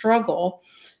and struggle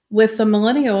with the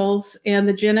millennials and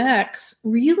the Gen X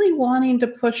really wanting to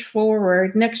push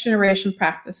forward next generation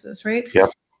practices, right?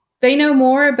 Yep. They know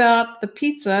more about the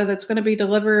pizza that's going to be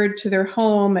delivered to their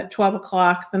home at 12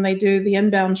 o'clock than they do the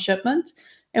inbound shipment.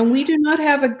 And we do not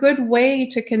have a good way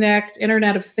to connect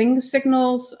Internet of Things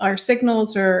signals. Our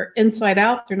signals are inside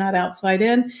out, they're not outside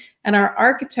in. And our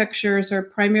architectures are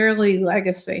primarily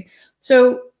legacy.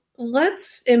 So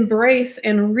let's embrace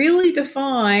and really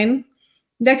define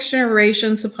next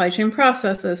generation supply chain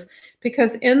processes.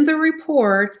 Because in the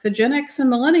report, the Gen X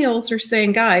and millennials are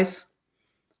saying, guys,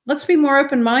 let's be more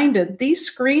open-minded. These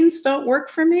screens don't work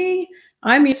for me.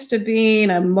 I'm used to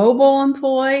being a mobile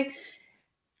employee.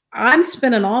 I'm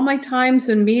spending all my times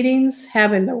in meetings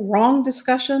having the wrong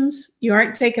discussions. You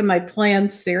aren't taking my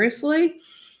plans seriously.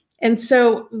 And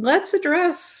so let's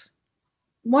address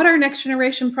what our next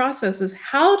generation process is.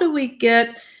 How do we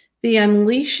get the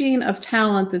unleashing of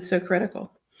talent that's so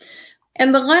critical?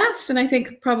 And the last, and I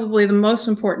think probably the most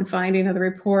important finding of the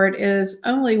report is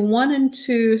only 1 in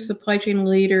 2 supply chain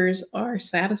leaders are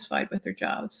satisfied with their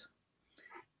jobs.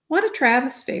 What a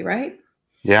travesty, right?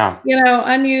 Yeah. You know,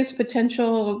 unused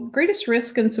potential, greatest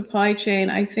risk in supply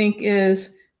chain, I think,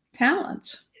 is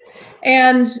talent.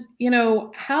 And, you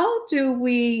know, how do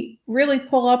we really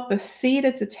pull up a seat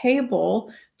at the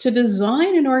table to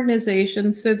design an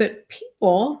organization so that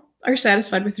people are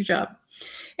satisfied with their job?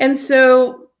 And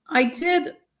so I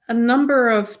did a number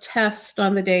of tests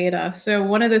on the data. So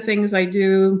one of the things I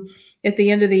do at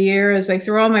the end of the year is I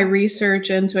throw all my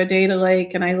research into a data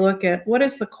lake and I look at what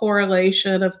is the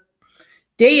correlation of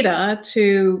data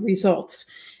to results.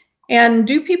 And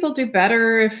do people do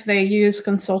better if they use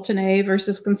consultant A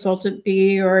versus consultant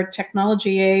B, or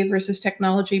technology A versus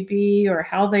technology B, or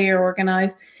how they are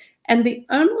organized? And the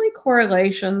only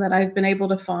correlation that I've been able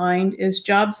to find is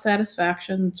job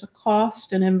satisfaction to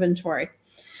cost and inventory.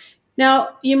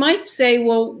 Now, you might say,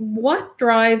 well, what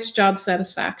drives job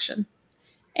satisfaction?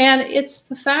 And it's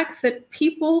the fact that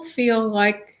people feel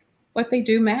like what they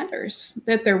do matters,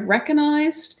 that they're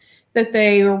recognized, that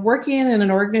they are working in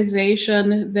an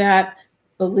organization that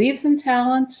believes in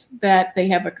talent, that they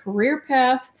have a career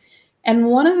path. And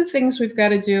one of the things we've got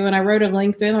to do, and I wrote a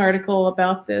LinkedIn article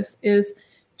about this, is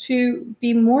to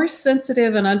be more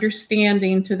sensitive and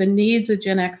understanding to the needs of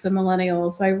Gen X and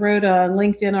millennials. I wrote a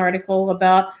LinkedIn article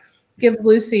about Give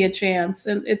Lucy a Chance.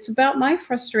 And it's about my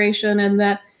frustration in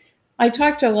that I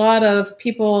talk to a lot of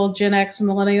people, Gen X and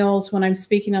millennials, when I'm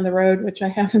speaking on the road, which I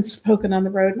haven't spoken on the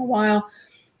road in a while,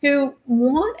 who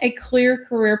want a clear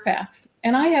career path.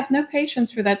 And I have no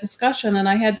patience for that discussion. And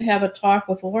I had to have a talk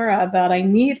with Laura about I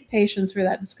need patience for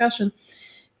that discussion,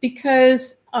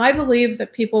 because I believe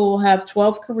that people will have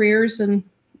 12 careers in,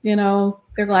 you know,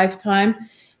 their lifetime,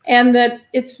 and that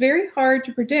it's very hard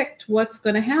to predict what's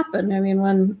going to happen. I mean,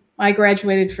 when I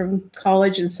graduated from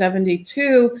college in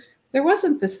 '72, there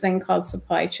wasn't this thing called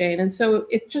supply chain. And so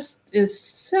it just is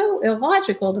so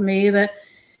illogical to me that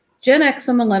Gen X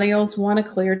and millennials want a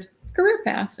clear career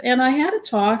path. And I had a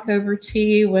talk over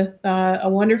tea with a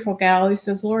wonderful gal who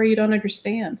says, Laura, you don't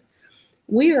understand.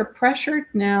 We are pressured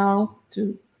now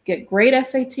to get great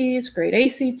SATs, great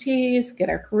ACTs, get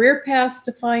our career paths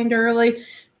defined early,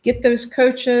 get those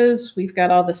coaches. We've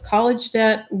got all this college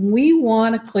debt. We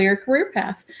want a clear career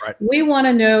path. Right. We want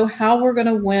to know how we're going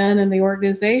to win in the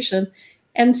organization.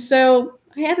 And so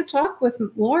I had to talk with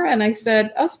Laura and I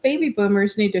said, us baby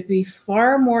boomers need to be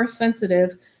far more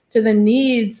sensitive to the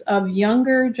needs of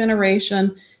younger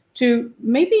generation, to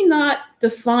maybe not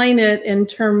define it in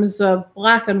terms of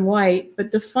black and white,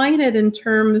 but define it in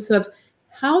terms of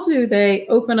how do they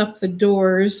open up the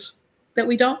doors that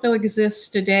we don't know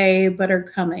exist today, but are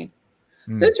coming.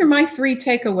 Those are my 3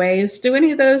 takeaways. Do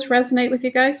any of those resonate with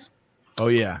you guys? Oh,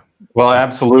 yeah. Well,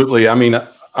 absolutely. I mean,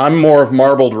 I'm more of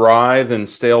marbled rye than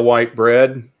stale white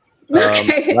bread.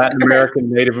 Okay. Latin American,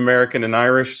 Native American, and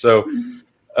Irish. So,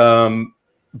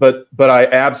 but I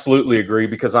absolutely agree,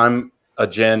 because I'm a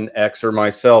Gen Xer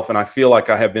myself, and I feel like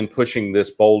I have been pushing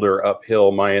this boulder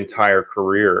uphill my entire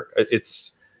career.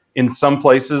 It's in some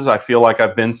places I feel like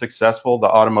I've been successful. The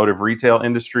automotive retail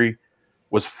industry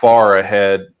was far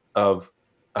ahead of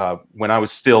when I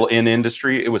was still in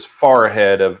industry. It was far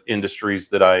ahead of industries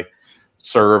that I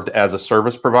served as a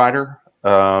service provider.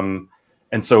 And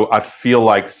so I feel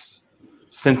like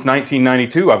since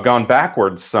 1992, I've gone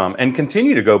backwards some and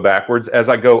continue to go backwards as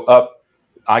I go up.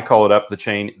 I call it up the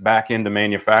chain back into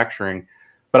manufacturing.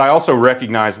 But I also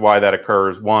recognize why that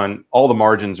occurs. One, all the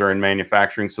margins are in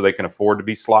manufacturing, so they can afford to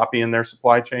be sloppy in their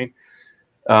supply chain.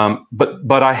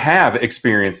 But I have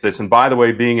experienced this. And by the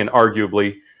way, being an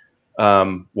arguably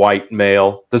white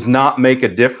male does not make a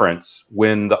difference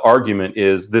when the argument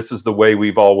is this is the way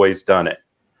we've always done it,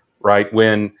 right?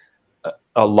 When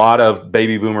a lot of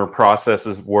baby boomer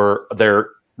processes they're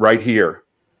right here,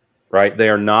 right? They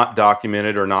are not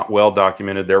documented or not well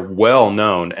documented. They're well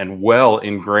known and well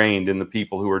ingrained in the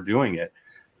people who are doing it.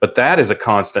 But that is a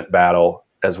constant battle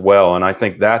as well. And I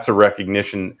think that's a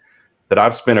recognition that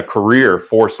I've spent a career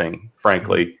forcing,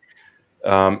 frankly.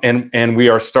 And we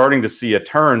are starting to see a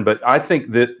turn. But I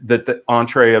think that the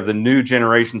entree of the new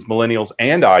generations, millennials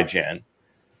and iGen,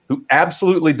 who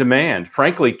absolutely demand,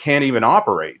 frankly, can't even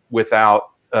operate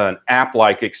without an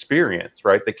app-like experience,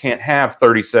 right? They can't have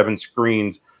 37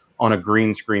 screens on a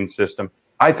green screen system.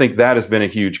 I think that has been a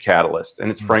huge catalyst.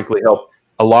 And it's frankly helped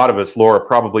a lot of us, Laura,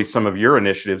 probably some of your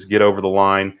initiatives get over the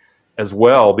line as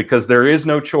well, because there is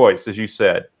no choice, as you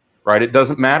said, right? It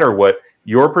doesn't matter what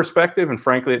your perspective, and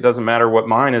frankly, it doesn't matter what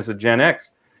mine as a Gen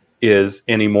X is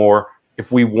anymore.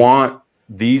 If we want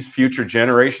these future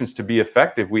generations to be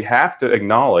effective, we have to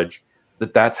acknowledge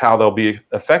that that's how they'll be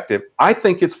effective. I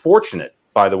think it's fortunate,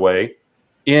 by the way,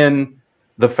 in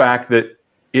the fact that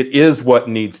it is what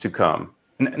needs to come.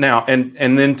 Now, and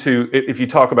then if you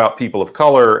talk about people of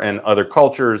color and other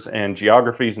cultures and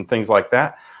geographies and things like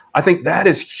that, I think that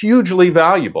is hugely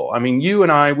valuable. I mean, you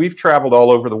and I, we've traveled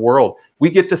all over the world. We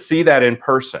get to see that in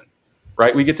person,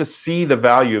 right? We get to see the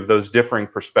value of those differing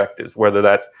perspectives, whether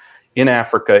that's in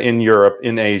Africa, in Europe,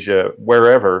 in Asia,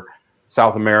 wherever,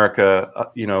 South America,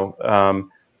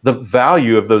 the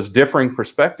value of those differing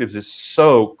perspectives is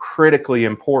so critically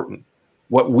important.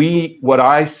 What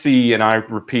I see, and I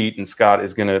repeat, and Scott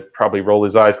is going to probably roll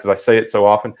his eyes because I say it so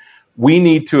often, we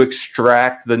need to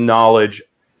extract the knowledge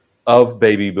of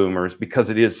baby boomers because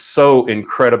it is so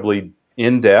incredibly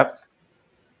in-depth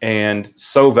and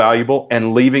so valuable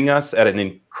and leaving us at an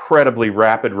incredibly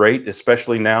rapid rate,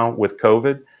 especially now with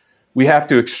COVID. We have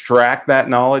to extract that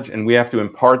knowledge and we have to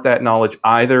impart that knowledge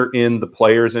either in the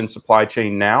players in supply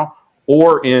chain now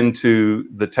or into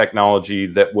the technology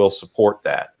that will support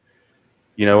that.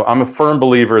 You know, I'm a firm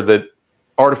believer that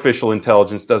artificial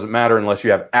intelligence doesn't matter unless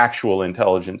you have actual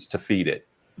intelligence to feed it,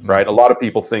 right? A lot of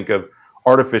people think of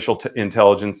artificial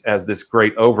intelligence as this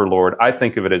great overlord. I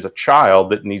think of it as a child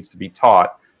that needs to be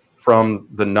taught from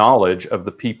the knowledge of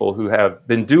the people who have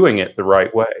been doing it the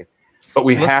right way. But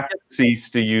we have to cease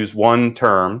to use one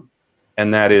term,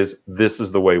 and that is, this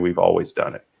is the way we've always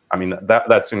done it. I mean,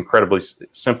 that's an incredibly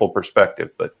simple perspective,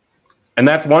 and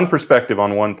that's one perspective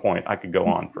on one point. I could go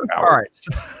on for hours. All right.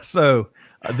 So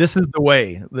this is the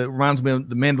way. That reminds me of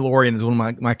The Mandalorian is one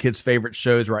of my kids' favorite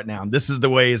shows right now. And this is the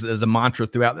way is a mantra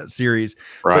throughout that series.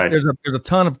 Right. But there's a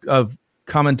ton of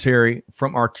commentary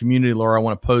from our community, Laura, I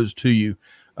want to pose to you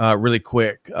really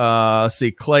quick. Let's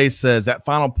see. Clay says that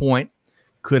final point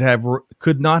could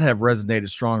not have resonated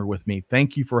stronger with me.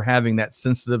 Thank you for having that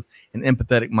sensitive and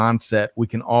empathetic mindset. We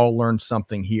can all learn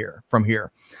something from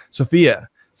here. Sophia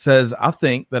says, I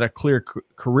think that a clear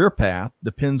career path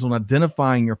depends on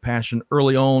identifying your passion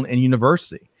early on in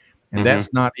university, and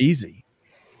that's not easy.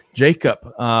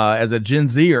 Jacob, as a Gen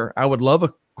Zer, I would love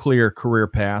a clear career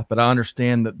path, but I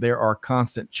understand that there are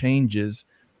constant changes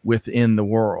within the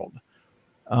world.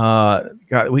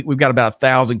 We've got about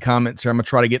 1,000 comments here. I'm going to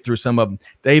try to get through some of them.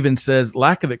 David says,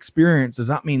 lack of experience does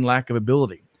not mean lack of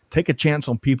ability. Take a chance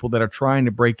on people that are trying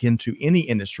to break into any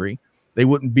industry. They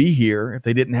wouldn't be here if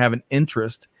they didn't have an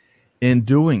interest in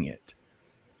doing it.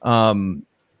 And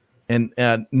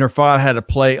Nerfad had a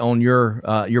play on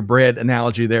your bread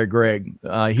analogy there, Greg.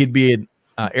 He'd be an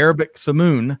Arabic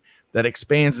samoon that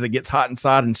expands as it gets hot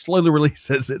inside and slowly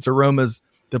releases its aromas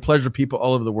to pleasure people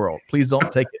all over the world. Please don't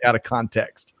take it out of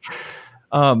context.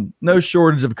 No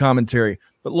shortage of commentary.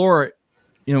 But Laura,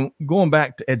 going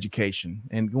back to education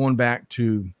and going back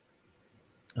to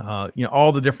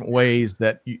all the different ways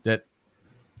that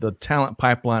the talent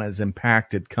pipeline is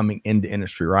impacted coming into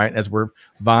industry, right? As we're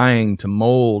vying to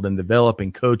mold and develop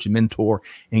and coach and mentor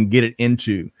and get it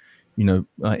into,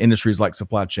 industries like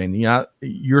supply chain.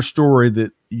 Your story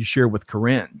that you share with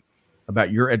Corinne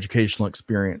about your educational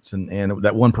experience and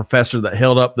that one professor that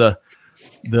held up the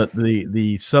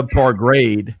subpar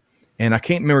grade. And I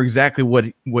can't remember exactly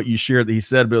what you shared that he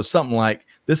said, but it was something like,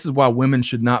 this is why women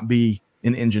should not be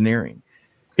in engineering.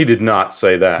 He did not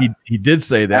say that. He did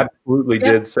say that. Absolutely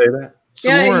did say that. So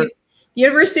Laura,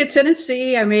 University of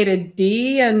Tennessee, I made a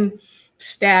D in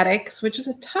statics, which is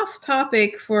a tough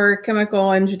topic for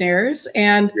chemical engineers.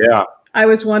 And Yeah. I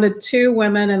was one of 2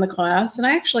 women in the class, and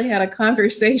I actually had a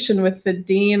conversation with the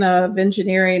dean of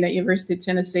engineering at University of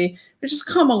Tennessee, which has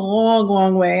come a long,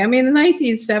 long way. I mean, the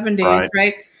 1970s,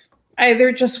 right?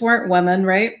 There just weren't women,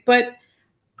 right? But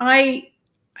I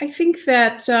think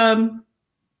that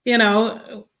you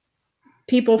know,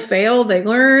 people fail, they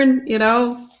learn, you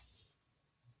know.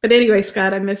 But anyway,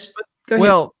 Scott, I missed. Go ahead.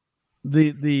 Well,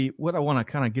 the what I want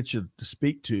to kind of get you to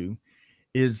speak to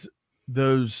is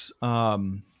those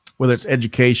whether it's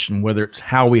education, whether it's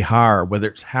how we hire, whether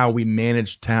it's how we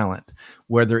manage talent,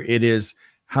 whether it is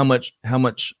how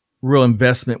much real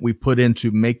investment we put into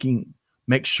making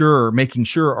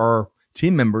sure our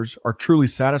team members are truly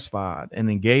satisfied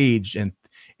and engaged and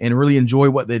really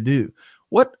enjoy what they do.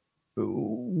 What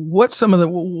some of the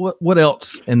what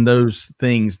else in those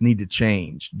things need to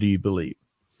change, do you believe?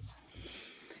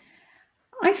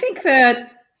 I think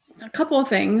that a couple of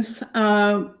things.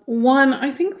 One,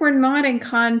 I think we're not in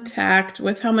contact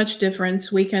with how much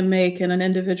difference we can make in an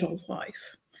individual's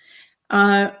life.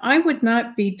 I would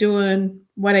not be doing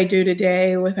what I do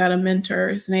today without a mentor.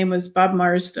 His name was Bob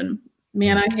Marsden.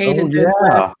 Man, I hated those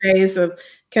last days of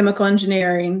chemical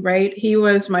engineering, right? He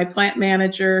was my plant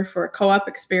manager for a co-op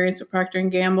experience at Procter &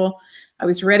 Gamble. I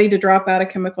was ready to drop out of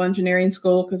chemical engineering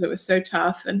school because it was so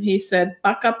tough. And he said,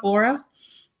 buck up, Laura.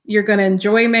 You're going to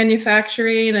enjoy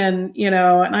manufacturing. And, you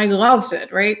know, and I loved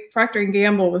it, right? Procter &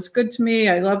 Gamble was good to me.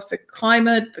 I loved the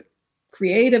climate, the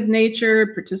creative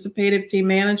nature, participative team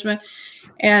management.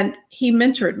 And he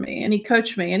mentored me and he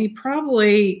coached me, and he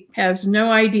probably has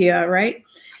no idea, right?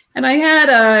 And I had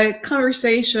a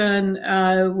conversation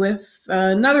with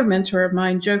another mentor of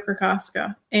mine, Joe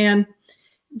Krakoska. And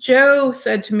Joe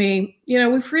said to me, you know,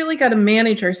 we've really got to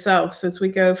manage ourselves as we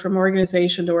go from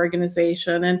organization to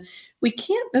organization. And we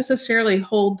can't necessarily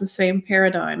hold the same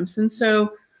paradigms. And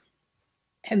so,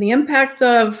 and the impact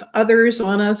of others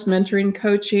on us, mentoring,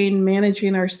 coaching,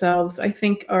 managing ourselves, I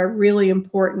think are really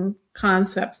important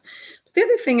concepts. The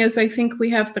other thing is, I think we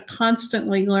have to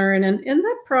constantly learn. And in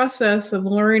that process of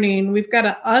learning, we've got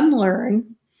to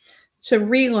unlearn, to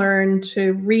relearn,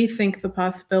 to rethink the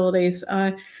possibilities.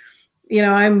 You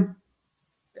know,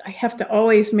 I have to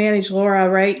always manage Laura,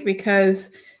 right?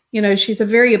 Because, you know, she's a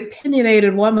very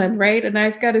opinionated woman, right? And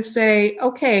I've got to say,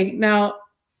 okay, now,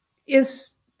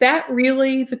 is that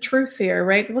really the truth here,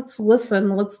 right? Let's listen.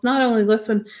 Let's not only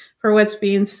listen for what's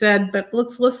being said, but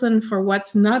let's listen for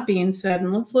what's not being said.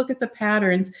 And let's look at the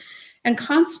patterns and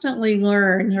constantly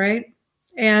learn, right?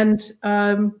 And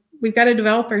we've got to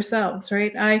develop ourselves,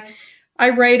 right? I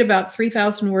write about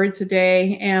 3,000 words a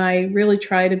day, and I really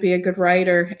try to be a good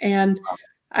writer. And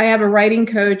I have a writing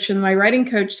coach, and my writing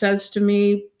coach says to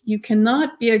me, you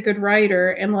cannot be a good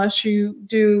writer unless you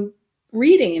do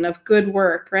reading of good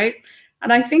work, right?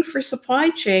 And I think for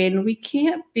supply chain, we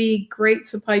can't be great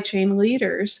supply chain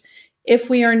leaders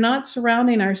if we are not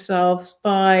surrounding ourselves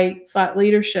by thought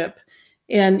leadership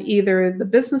in either the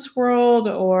business world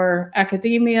or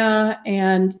academia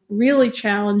and really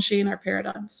challenging our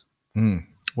paradigms.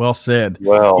 Well said.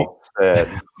 Well said.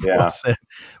 Yeah. Well said.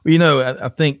 Well, you know, I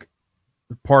think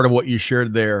part of what you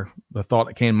shared there, the thought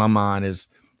that came to my mind is,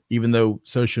 even though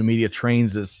social media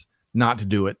trains us not to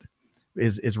do it,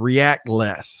 is react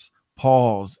less.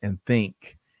 Pause and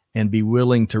think, and be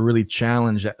willing to really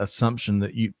challenge that assumption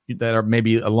that are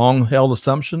maybe a long held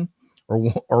assumption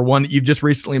or one that you've just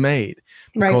recently made,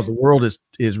 because the world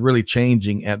is really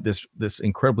changing at this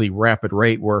incredibly rapid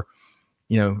rate, where,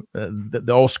 you know,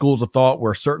 the old schools of thought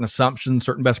where certain assumptions,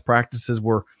 certain best practices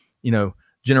were, you know,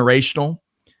 generational.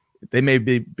 They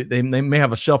may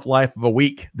have a shelf life of a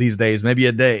week these days, maybe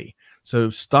a day. So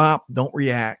stop, don't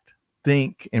react,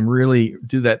 think, and really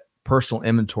do that personal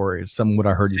inventory is some of what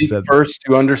I heard you said. First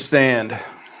to understand,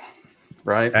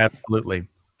 right? Absolutely.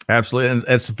 Absolutely. And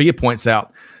as Sophia points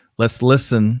out, let's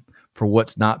listen for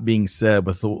what's not being said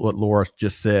with what Laura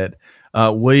just said.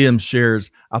 William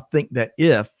shares, I think that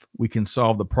if we can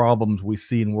solve the problems we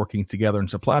see in working together in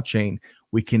supply chain,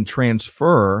 we can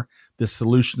transfer this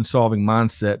solution-solving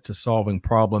mindset to solving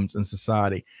problems in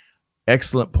society.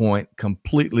 Excellent point.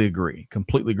 Completely agree.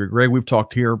 Completely agree. Greg, we've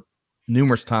talked here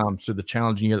numerous times through the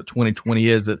challenging year that 2020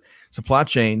 is, that supply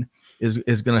chain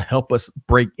is going to help us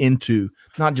break into,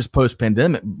 not just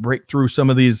post-pandemic, break through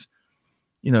some of these,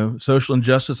 you know, social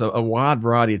injustice, a wide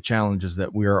variety of challenges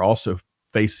that we are also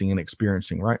facing and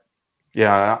experiencing, right?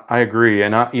 Yeah, I agree.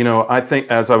 And I think,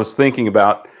 as I was thinking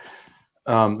about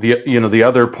the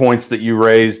other points that you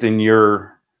raised in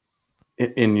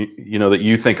that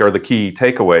you think are the key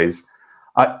takeaways,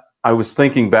 I was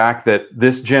thinking back that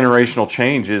this generational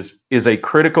change is a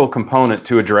critical component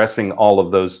to addressing all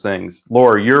of those things.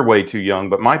 Laura, you're way too young,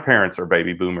 but my parents are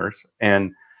baby boomers,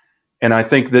 and I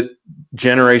think that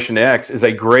Generation X is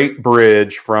a great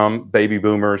bridge from baby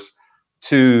boomers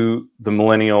to the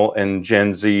millennial and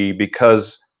Gen Z,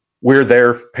 because we're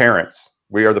their parents.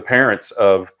 We are the parents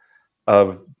of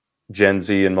Gen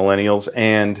Z and millennials,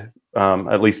 and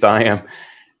at least I am,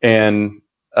 and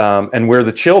we're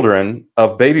the children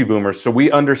of baby boomers. So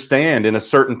we understand, in a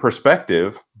certain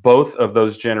perspective, both of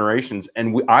those generations,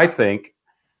 and I think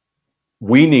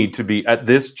we need to be, at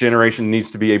this generation needs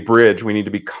to be a bridge. We need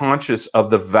to be conscious of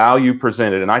the value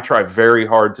presented, and I try very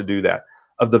hard to do that,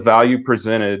 of the value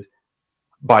presented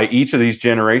by each of these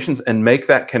generations, and make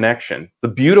that connection. The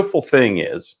beautiful thing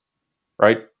is,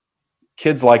 right,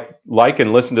 kids like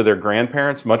and listen to their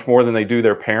grandparents much more than they do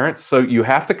their parents. So you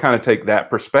have to kind of take that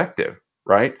perspective,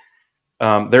 right?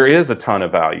 There is a ton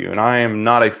of value, and I am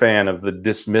not a fan of the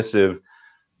dismissive,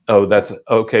 oh, that's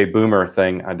okay, boomer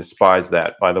thing. I despise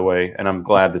that, by the way, and I'm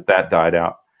glad that that died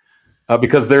out,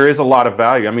 because there is a lot of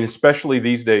value. I mean, especially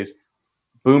these days,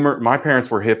 my parents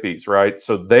were hippies, right?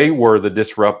 So they were the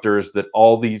disruptors that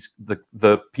all these,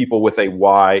 the people with a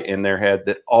Y in their head,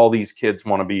 that all these kids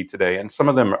want to be today. And some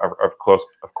of them are, of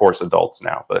course, adults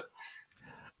now. But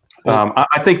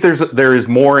I think there is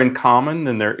more in common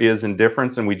than there is in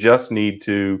difference. And we just need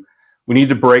to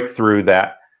break through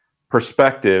that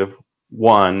perspective.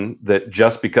 One, that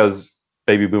just because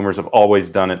baby boomers have always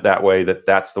done it that way,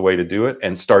 that's the way to do it,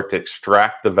 and start to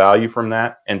extract the value from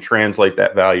that and translate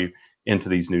that value into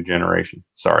these new generations.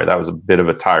 Sorry, that was a bit of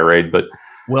a tirade, but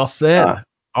well said.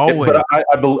 Always. But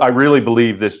I really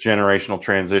believe this generational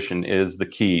transition is the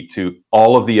key to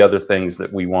all of the other things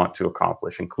that we want to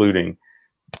accomplish, including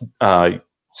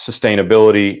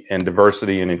sustainability and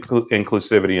diversity and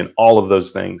inclusivity and all of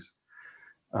those things.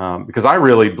 Because I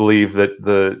really believe that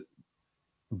the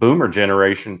boomer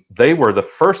generation, they were the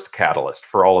first catalyst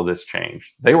for all of this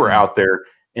change. They were out there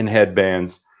in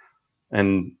headbands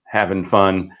and having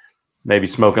fun, maybe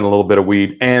smoking a little bit of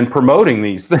weed and promoting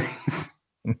these things.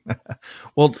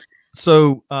 Well,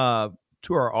 so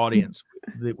to our audience,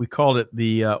 we called it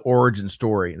the origin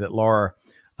story that Laura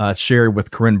shared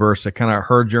with Corinne Bursa, kind of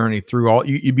her journey through all.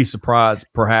 You'd be surprised,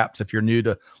 perhaps, if you're new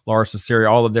to Lora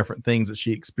Cecere, all the different things that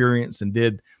she experienced and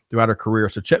did throughout her career.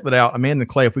 So check that out. Amanda and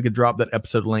Clay, if we could drop that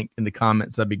episode link in the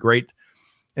comments, that'd be great.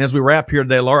 And as we wrap here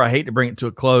today, Laura, I hate to bring it to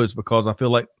a close, because I feel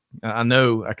like, I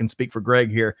know I can speak for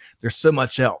Greg here, there's so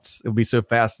much else it would be so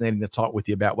fascinating to talk with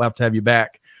you about. We'll have to have you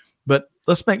back. But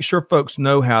let's make sure folks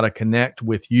know how to connect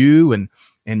with you and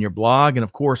your blog, and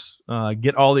of course,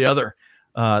 get all the other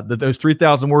those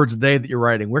 3,000 words a day that you're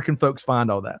writing. Where can folks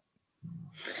find all that?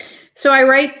 So I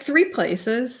write 3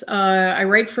 places. I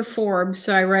write for Forbes.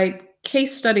 So I write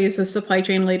case studies of supply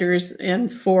chain leaders in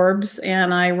Forbes,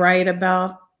 and I write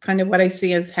about kind of what I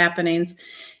see as happenings.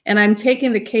 And I'm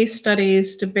taking the case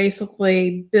studies to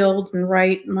basically build and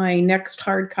write my next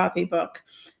hard copy book.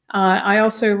 I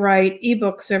also write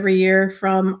ebooks every year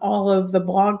from all of the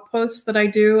blog posts that I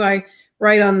do. I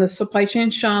write on the Supply Chain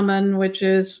Shaman, which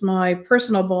is my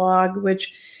personal blog,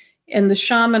 which in the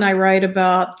Shaman, I write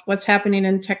about what's happening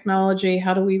in technology.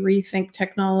 How do we rethink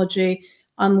technology?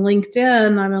 On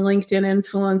LinkedIn, I'm a LinkedIn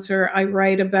influencer. I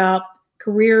write about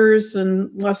careers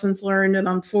and lessons learned. And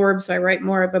on Forbes, I write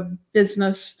more of a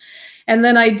business. And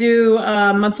then I do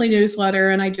a monthly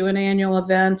newsletter, and I do an annual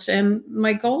event. And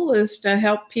my goal is to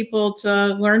help people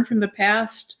to learn from the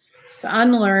past, to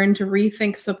unlearn, to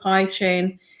rethink supply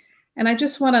chain. And I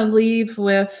just want to leave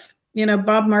with,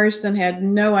 Bob Marsden had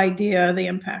no idea the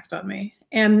impact on me.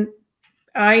 And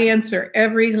I answer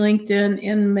every LinkedIn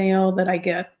in-mail that I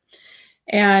get.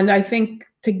 And I think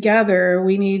together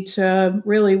we need to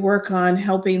really work on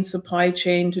helping supply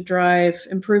chain to drive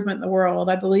improvement in the world.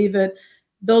 I believe it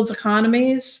builds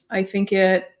economies. I think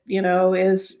it,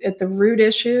 is at the root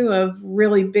issue of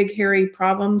really big, hairy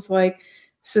problems like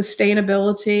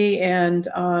sustainability and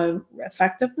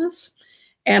effectiveness.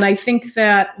 And I think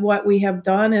that what we have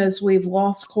done is we've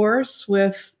lost course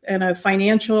with a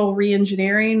financial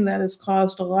reengineering that has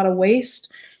caused a lot of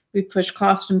waste. We've pushed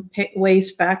cost and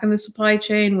waste back in the supply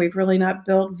chain. We've really not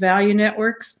built value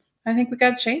networks. I think we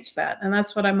got to change that. And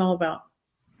that's what I'm all about.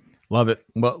 Love it.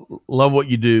 Well, love what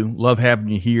you do. Love having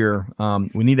you here.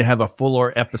 We need to have a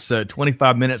fuller episode.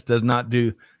 25 minutes does not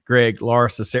do Greg, Lora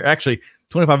Cecere. Actually,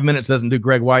 25 minutes doesn't do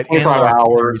Greg White. 25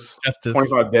 hours,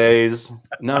 25 days.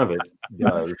 None of it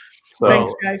does. So,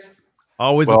 thanks, guys.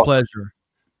 Always a pleasure.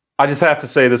 I just have to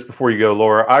say this before you go,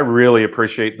 Laura. I really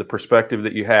appreciate the perspective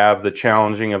that you have, the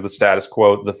challenging of the status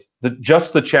quo,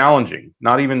 just the challenging,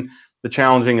 not even the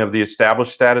challenging of the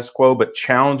established status quo, but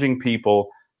challenging people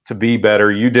to be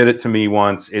better. You did it to me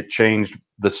once. It changed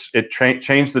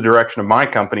changed the direction of my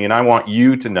company, and I want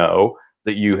you to know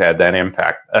that you had that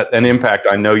impact, an impact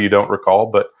I know you don't recall,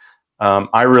 but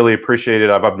I really appreciate it.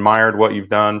 I've admired what you've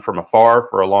done from afar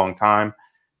for a long time,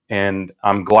 and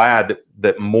I'm glad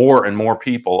that more and more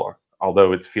people,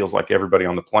 although it feels like everybody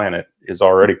on the planet is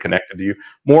already connected to you,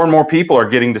 more and more people are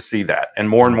getting to see that, and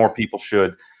more people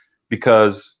should,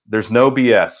 because there's no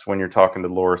BS when you're talking to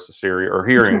Lora Cecere or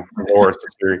hearing from Lora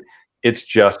Cecere. It's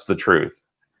just the truth.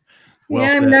 Well,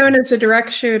 yeah, I'm known as a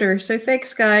direct shooter, so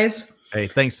thanks, guys. Hey,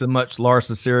 thanks so much, Lora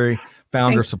Cecere,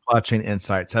 founder of Supply Chain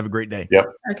Insights. Have a great day.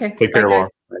 Yep. Okay. Take care, Lora.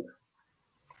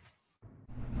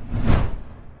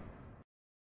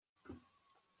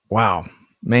 Wow,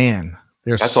 man.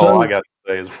 That's all I got to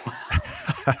say is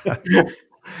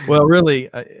well, really,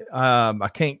 I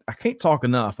can't talk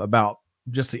enough about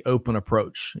just the open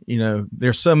approach. You know,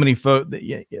 there's so many folks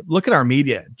that look at our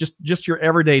media. Just your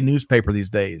everyday newspaper these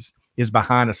days is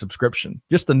behind a subscription.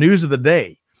 Just the news of the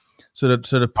day. So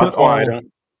to put that's why I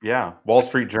don't. Yeah, Wall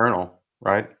Street Journal,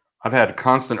 right? I've had a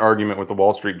constant argument with the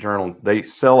Wall Street Journal. They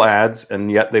sell ads,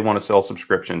 and yet they want to sell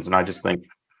subscriptions, and I just think,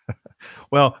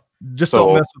 well, just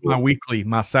don't mess with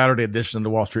my Saturday edition of the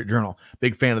Wall Street Journal.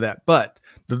 Big fan of that. But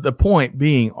the point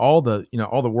being, all the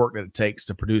work that it takes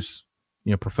to produce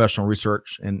professional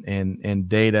research and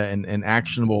data and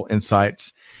actionable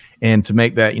insights, and to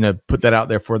make that put that out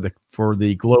there for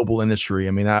the global industry.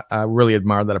 I mean, I really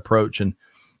admire that approach, and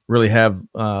really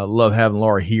love having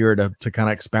Lora here to kind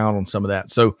of expound on some of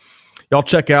that. So y'all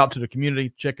check out to the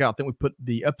community, check out. Then we put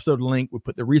the episode link, we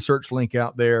put the research link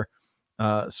out there.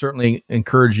 Certainly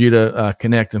encourage you to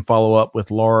connect and follow up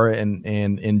with Lora and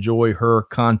enjoy her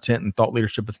content and thought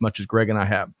leadership as much as Greg and I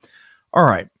have. All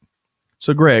right.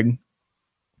 So Greg,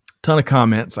 ton of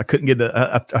comments. I couldn't get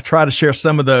I tried to share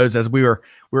some of those as we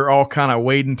were all kind of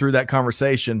wading through that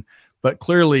conversation, but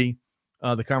clearly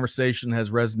the conversation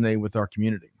has resonated with our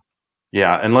community.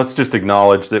 Yeah. And let's just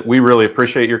acknowledge that we really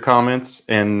appreciate your comments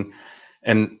and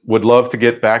would love to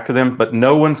get back to them, but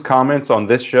no one's comments on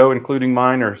this show, including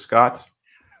mine or Scott's,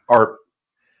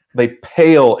 they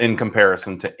pale in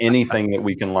comparison to anything that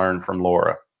we can learn from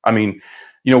Lora. I mean,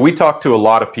 we talk to a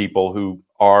lot of people who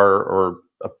are or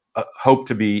hope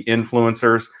to be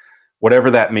influencers,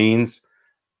 whatever that means.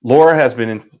 Lora has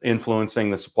been influencing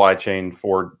the supply chain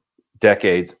for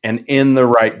decades, and in the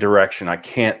right direction. I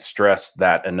can't stress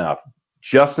that enough.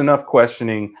 Just enough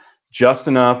questioning, just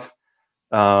enough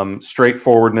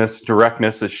straightforwardness,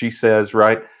 directness, as she says,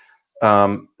 right?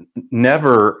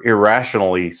 Never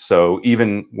irrationally so.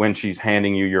 Even when she's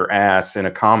handing you your ass in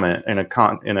a comment,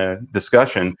 in a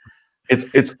discussion,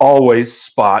 it's always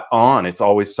spot on. It's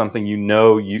always something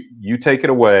you take it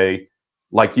away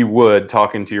like you would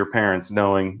talking to your parents,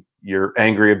 knowing you're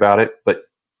angry about it, but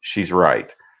she's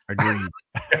right. Agreed.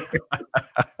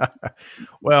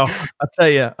 Well, I'll tell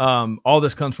you, all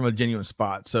this comes from a genuine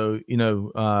spot. So,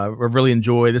 I really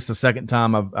enjoy this. Is the second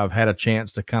time I've had a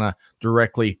chance to kind of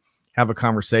directly have a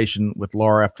conversation with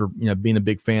Lora after, being a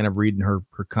big fan of reading her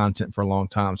content for a long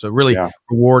time. So really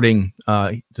rewarding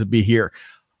to be here.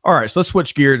 All right. So let's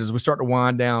switch gears as we start to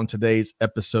wind down today's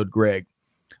episode, Greg.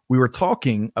 We were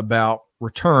talking about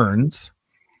returns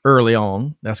early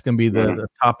on. That's going to be the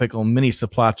topic on many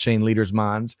supply chain leaders'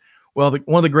 minds. Well,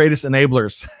 one of the greatest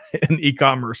enablers in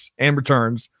e-commerce and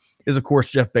returns is, of course,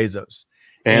 Jeff Bezos,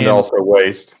 and also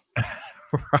waste.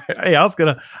 Right. Hey, I was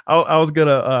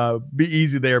gonna be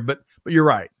easy there, but you're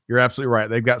right. You're absolutely right.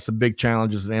 They've got some big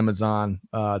challenges at Amazon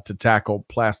to tackle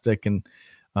plastic and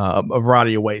a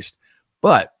variety of waste.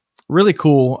 But really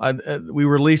cool. We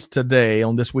released today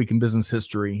on This Week in Business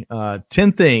History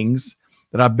 10 things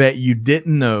that I bet you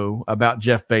didn't know about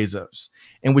Jeff Bezos.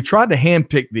 And we tried to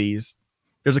handpick these.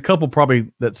 There's a couple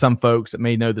probably that some folks that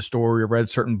may know the story or read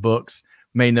certain books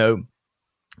may know.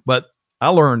 But I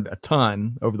learned a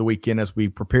ton over the weekend as we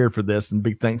prepared for this. And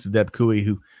big thanks to Deb Cooey,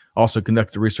 who also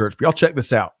conducted the research. But y'all check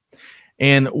this out.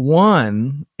 And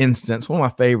one instance, one of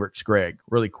my favorites, Greg,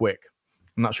 really quick.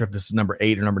 I'm not sure if this is number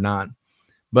 8 or number 9.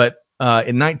 But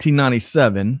in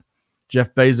 1997,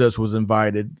 Jeff Bezos was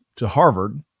invited to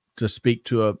Harvard to speak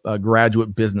to a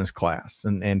graduate business class.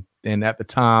 And at the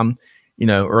time,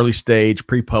 early stage,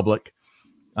 pre-public.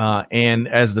 And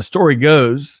as the story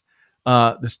goes,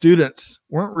 the students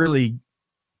weren't really,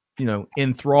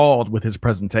 enthralled with his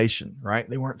presentation, right?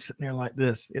 They weren't sitting there like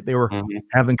this. They were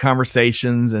having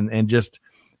conversations and just,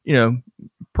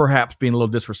 perhaps being a little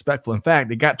disrespectful. In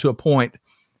fact, it got to a point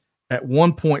at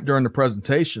one point during the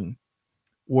presentation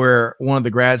where one of the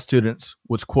grad students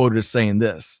was quoted as saying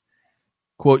this,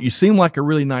 quote, "You seem like a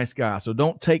really nice guy, so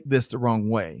don't take this the wrong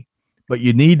way, but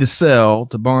you need to sell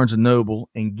to Barnes & Noble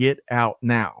and get out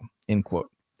now," end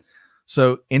quote.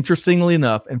 So interestingly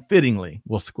enough, and fittingly,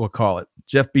 we'll call it,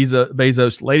 Jeff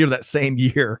Bezos later that same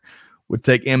year would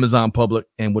take Amazon public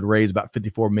and would raise about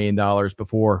 $54 million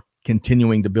before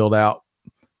continuing to build out,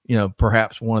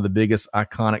 perhaps one of the biggest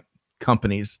iconic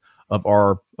companies of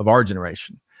our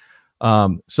generation.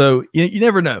 So you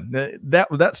never know.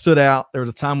 That stood out. There was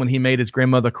a time when he made his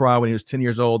grandmother cry when he was 10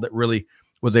 years old. That really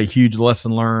was a huge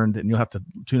lesson learned, and you'll have to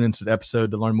tune into the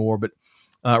episode to learn more. But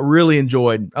really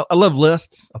enjoyed. I love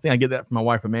lists. I think I get that from my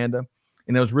wife Amanda,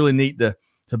 and it was really neat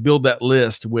to build that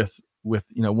list with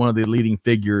one of the leading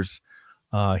figures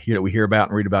here that we hear about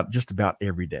and read about just about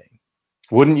every day.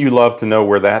 Wouldn't you love to know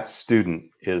where that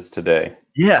student is today?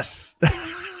 Yes.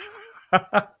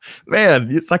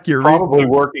 Man, it's like you're probably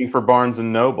working for Barnes &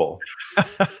 Noble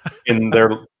in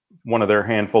one of their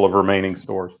handful of remaining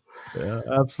stores. Yeah,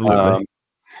 absolutely.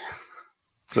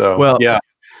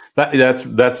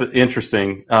 That's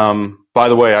interesting. By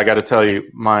the way, I got to tell you,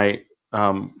 my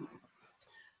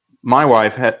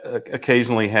wife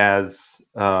occasionally has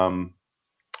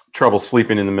trouble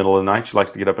sleeping in the middle of the night. She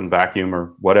likes to get up and vacuum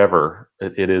or whatever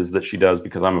it is that she does,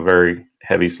 because I'm a very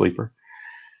heavy sleeper.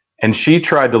 And she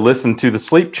tried to listen to the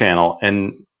Sleep Channel,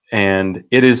 and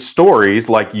it is stories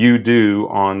like you do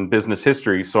on business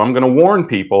history. So I'm going to warn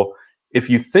people, if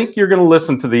you think you're going to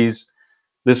listen to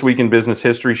This Week in Business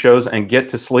History shows and get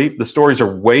to sleep, the stories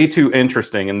are way too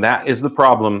interesting. And that is the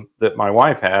problem that my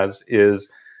wife has, is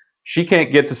she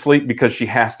can't get to sleep because she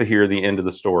has to hear the end of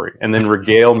the story and then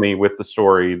regale me with the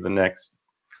story the next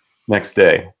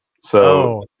day.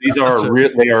 So they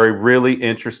are a really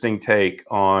interesting take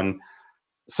on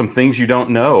some things you don't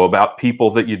know about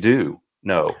people that you do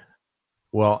know.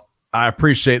 Well, I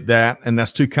appreciate that. And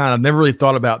that's too kind. I've never really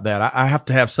thought about that. I have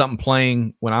to have something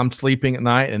playing when I'm sleeping at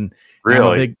night. And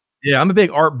really, I'm a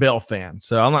big Art Bell fan.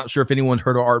 So I'm not sure if anyone's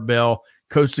heard of Art Bell,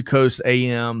 Coast to Coast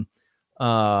AM,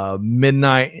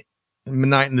 Midnight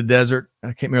in the Desert.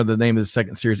 I can't remember the name of the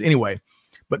second series. Anyway,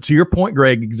 but to your point,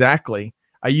 Greg, exactly.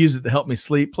 I use it to help me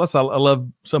sleep. Plus, I love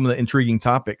some of the intriguing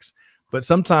topics. But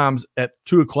sometimes at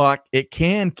 2:00, it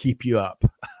can keep you up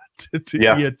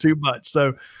too much.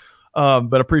 So,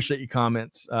 but I appreciate your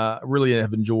comments. Really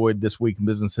have enjoyed This Week in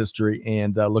Business History,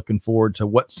 and looking forward to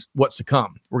what's to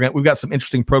come. We've got some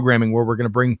interesting programming where we're going to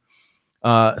bring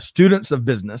students of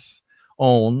business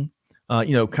on,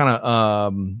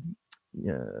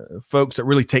 folks that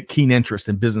really take keen interest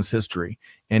in business history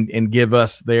and give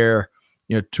us their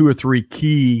 2 or 3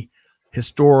 key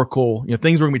historical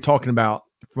things we're going to be talking about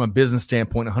from a business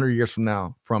standpoint 100 years from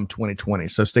now, from 2020.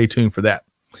 So stay tuned for that.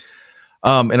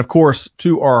 And of course,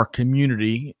 to our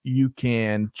community, you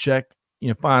can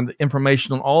find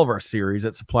information on all of our series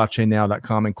at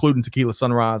supplychainnow.com, including Tequila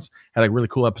Sunrise. Had a really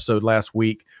cool episode last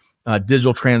week.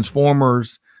 Digital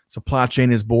Transformers, Supply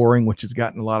Chain is Boring, which has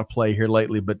gotten a lot of play here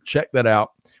lately, but check that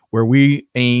out, where we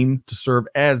aim to serve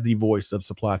as the voice of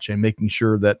supply chain, making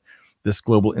sure that this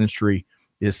global industry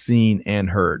is seen and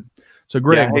heard. So,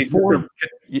 Greg,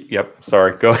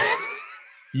 sorry, go ahead.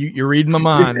 You're reading my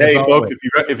mind. Hey, folks,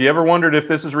 if you ever wondered if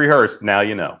this is rehearsed, now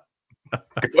you know.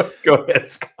 Go ahead,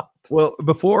 Scott. Well,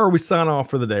 before we sign off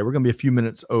for the day, we're going to be a few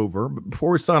minutes over. But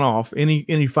before we sign off,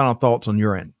 any final thoughts on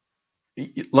your end?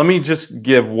 Let me just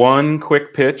give one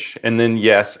quick pitch, and then,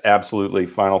 yes, absolutely,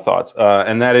 final thoughts.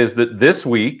 And that is that this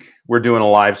week we're doing a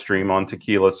live stream on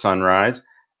Tequila Sunrise,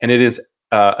 and it is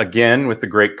again with the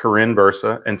great Corinne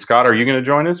Bursa. And Scott, are you going to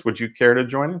join us? Would you care to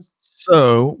join us?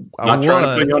 So, not trying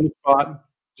to put you on the spot.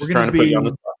 Just trying to put you on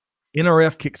the spot.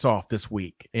 NRF kicks off this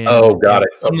week. And got it.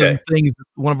 Okay.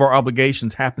 One of our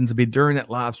obligations happens to be during that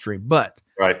live stream, but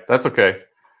right, that's okay.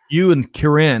 You and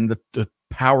Corinne, the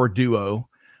power duo,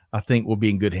 I think will be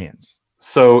in good hands.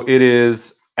 So it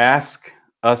is Ask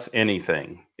Us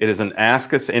Anything. It is an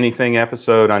Ask Us Anything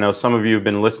episode. I know some of you have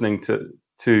been listening to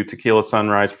Tequila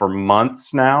Sunrise for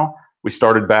months now. We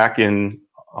started back in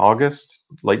August,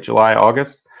 late July,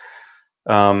 August.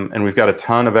 And we've got a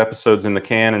ton of episodes in the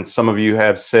can. And some of you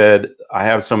have said, I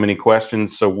have so many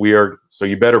questions, so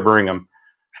you better bring them.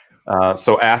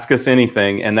 So Ask Us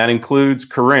Anything. And that includes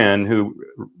Corinne, who,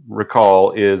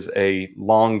 recall, is a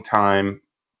longtime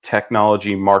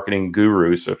technology marketing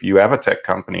guru. So if you have a tech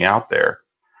company out there,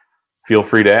 feel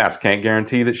free to ask. Can't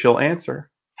guarantee that she'll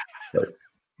answer. But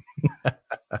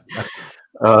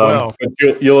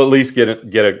you'll at least get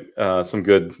some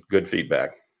good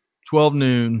feedback. 12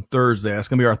 noon Thursday. That's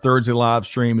going to be our Thursday live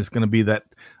stream. It's going to be that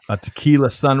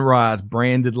Tequila Sunrise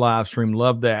branded live stream.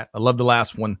 Love that. I love the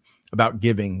last one about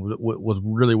giving. Was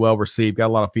really well received. Got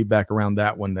a lot of feedback around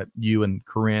that one that you and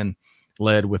Corinne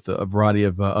led with a variety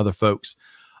of other folks.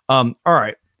 All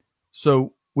right.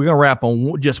 So we're going to wrap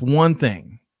on just one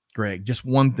thing, Greg, just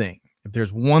one thing. If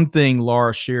there's one thing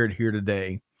Laura shared here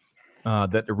today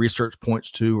that the research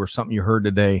points to, or something you heard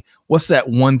today, what's that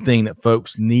one thing that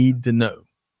folks need to know?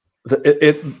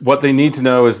 What they need to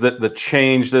know is that the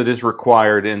change that is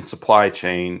required in supply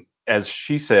chain, as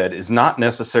she said, is not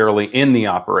necessarily in the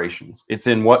operations. It's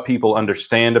in what people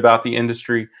understand about the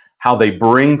industry, how they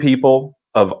bring people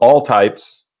of all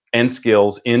types and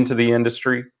skills into the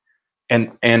industry, and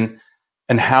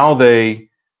how they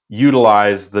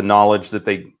utilize the knowledge that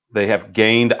they have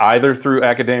gained either through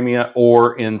academia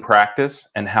or in practice,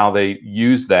 and how they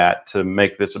use that to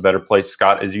make this a better place.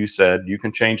 Scott, as you said, you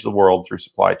can change the world through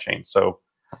supply chain. So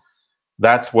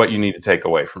that's what you need to take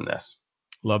away from this.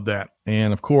 Love that.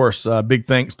 And of course, big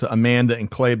thanks to Amanda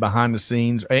and Clay behind the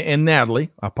scenes, and Natalie.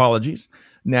 Apologies.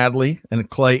 Natalie and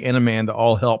Clay and Amanda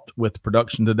all helped with the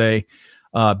production today.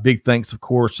 Big thanks, of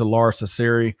course, to Lora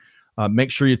Cecere.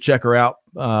 Make sure you check her out,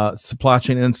 Supply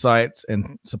Chain Insights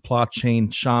and Supply Chain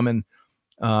Shaman.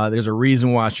 There's a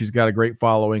reason why she's got a great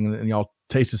following, and y'all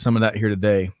tasted some of that here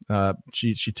today.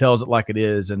 She tells it like it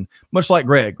is, and much like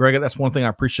Greg, that's one thing I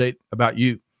appreciate about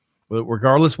you.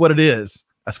 Regardless what it is,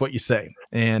 that's what you say,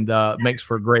 and makes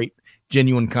for great,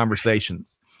 genuine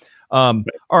conversations. All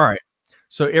right.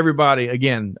 So everybody,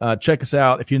 again, check us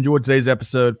out. If you enjoyed today's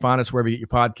episode, find us wherever you get your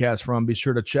podcast from. Be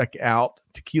sure to check out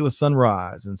Tequila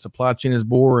Sunrise and Supply Chain is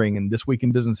Boring and This Week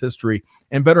in Business History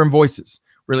and Veteran Voices.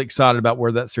 Really excited about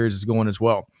where that series is going as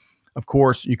well. Of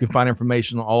course, you can find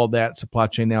information on all of that at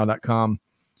supplychainnow.com.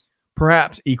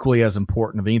 Perhaps equally as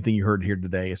important of anything you heard here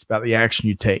today, it's about the action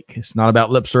you take. It's not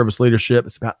about lip service leadership.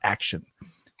 It's about action.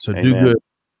 So Amen. Do good,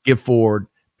 give forward,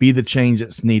 be the change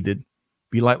that's needed.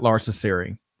 Be like Lora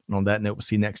Cecere. And on that note, we'll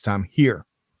see you next time here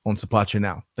on Supply Chain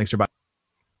Now. Thanks, everybody.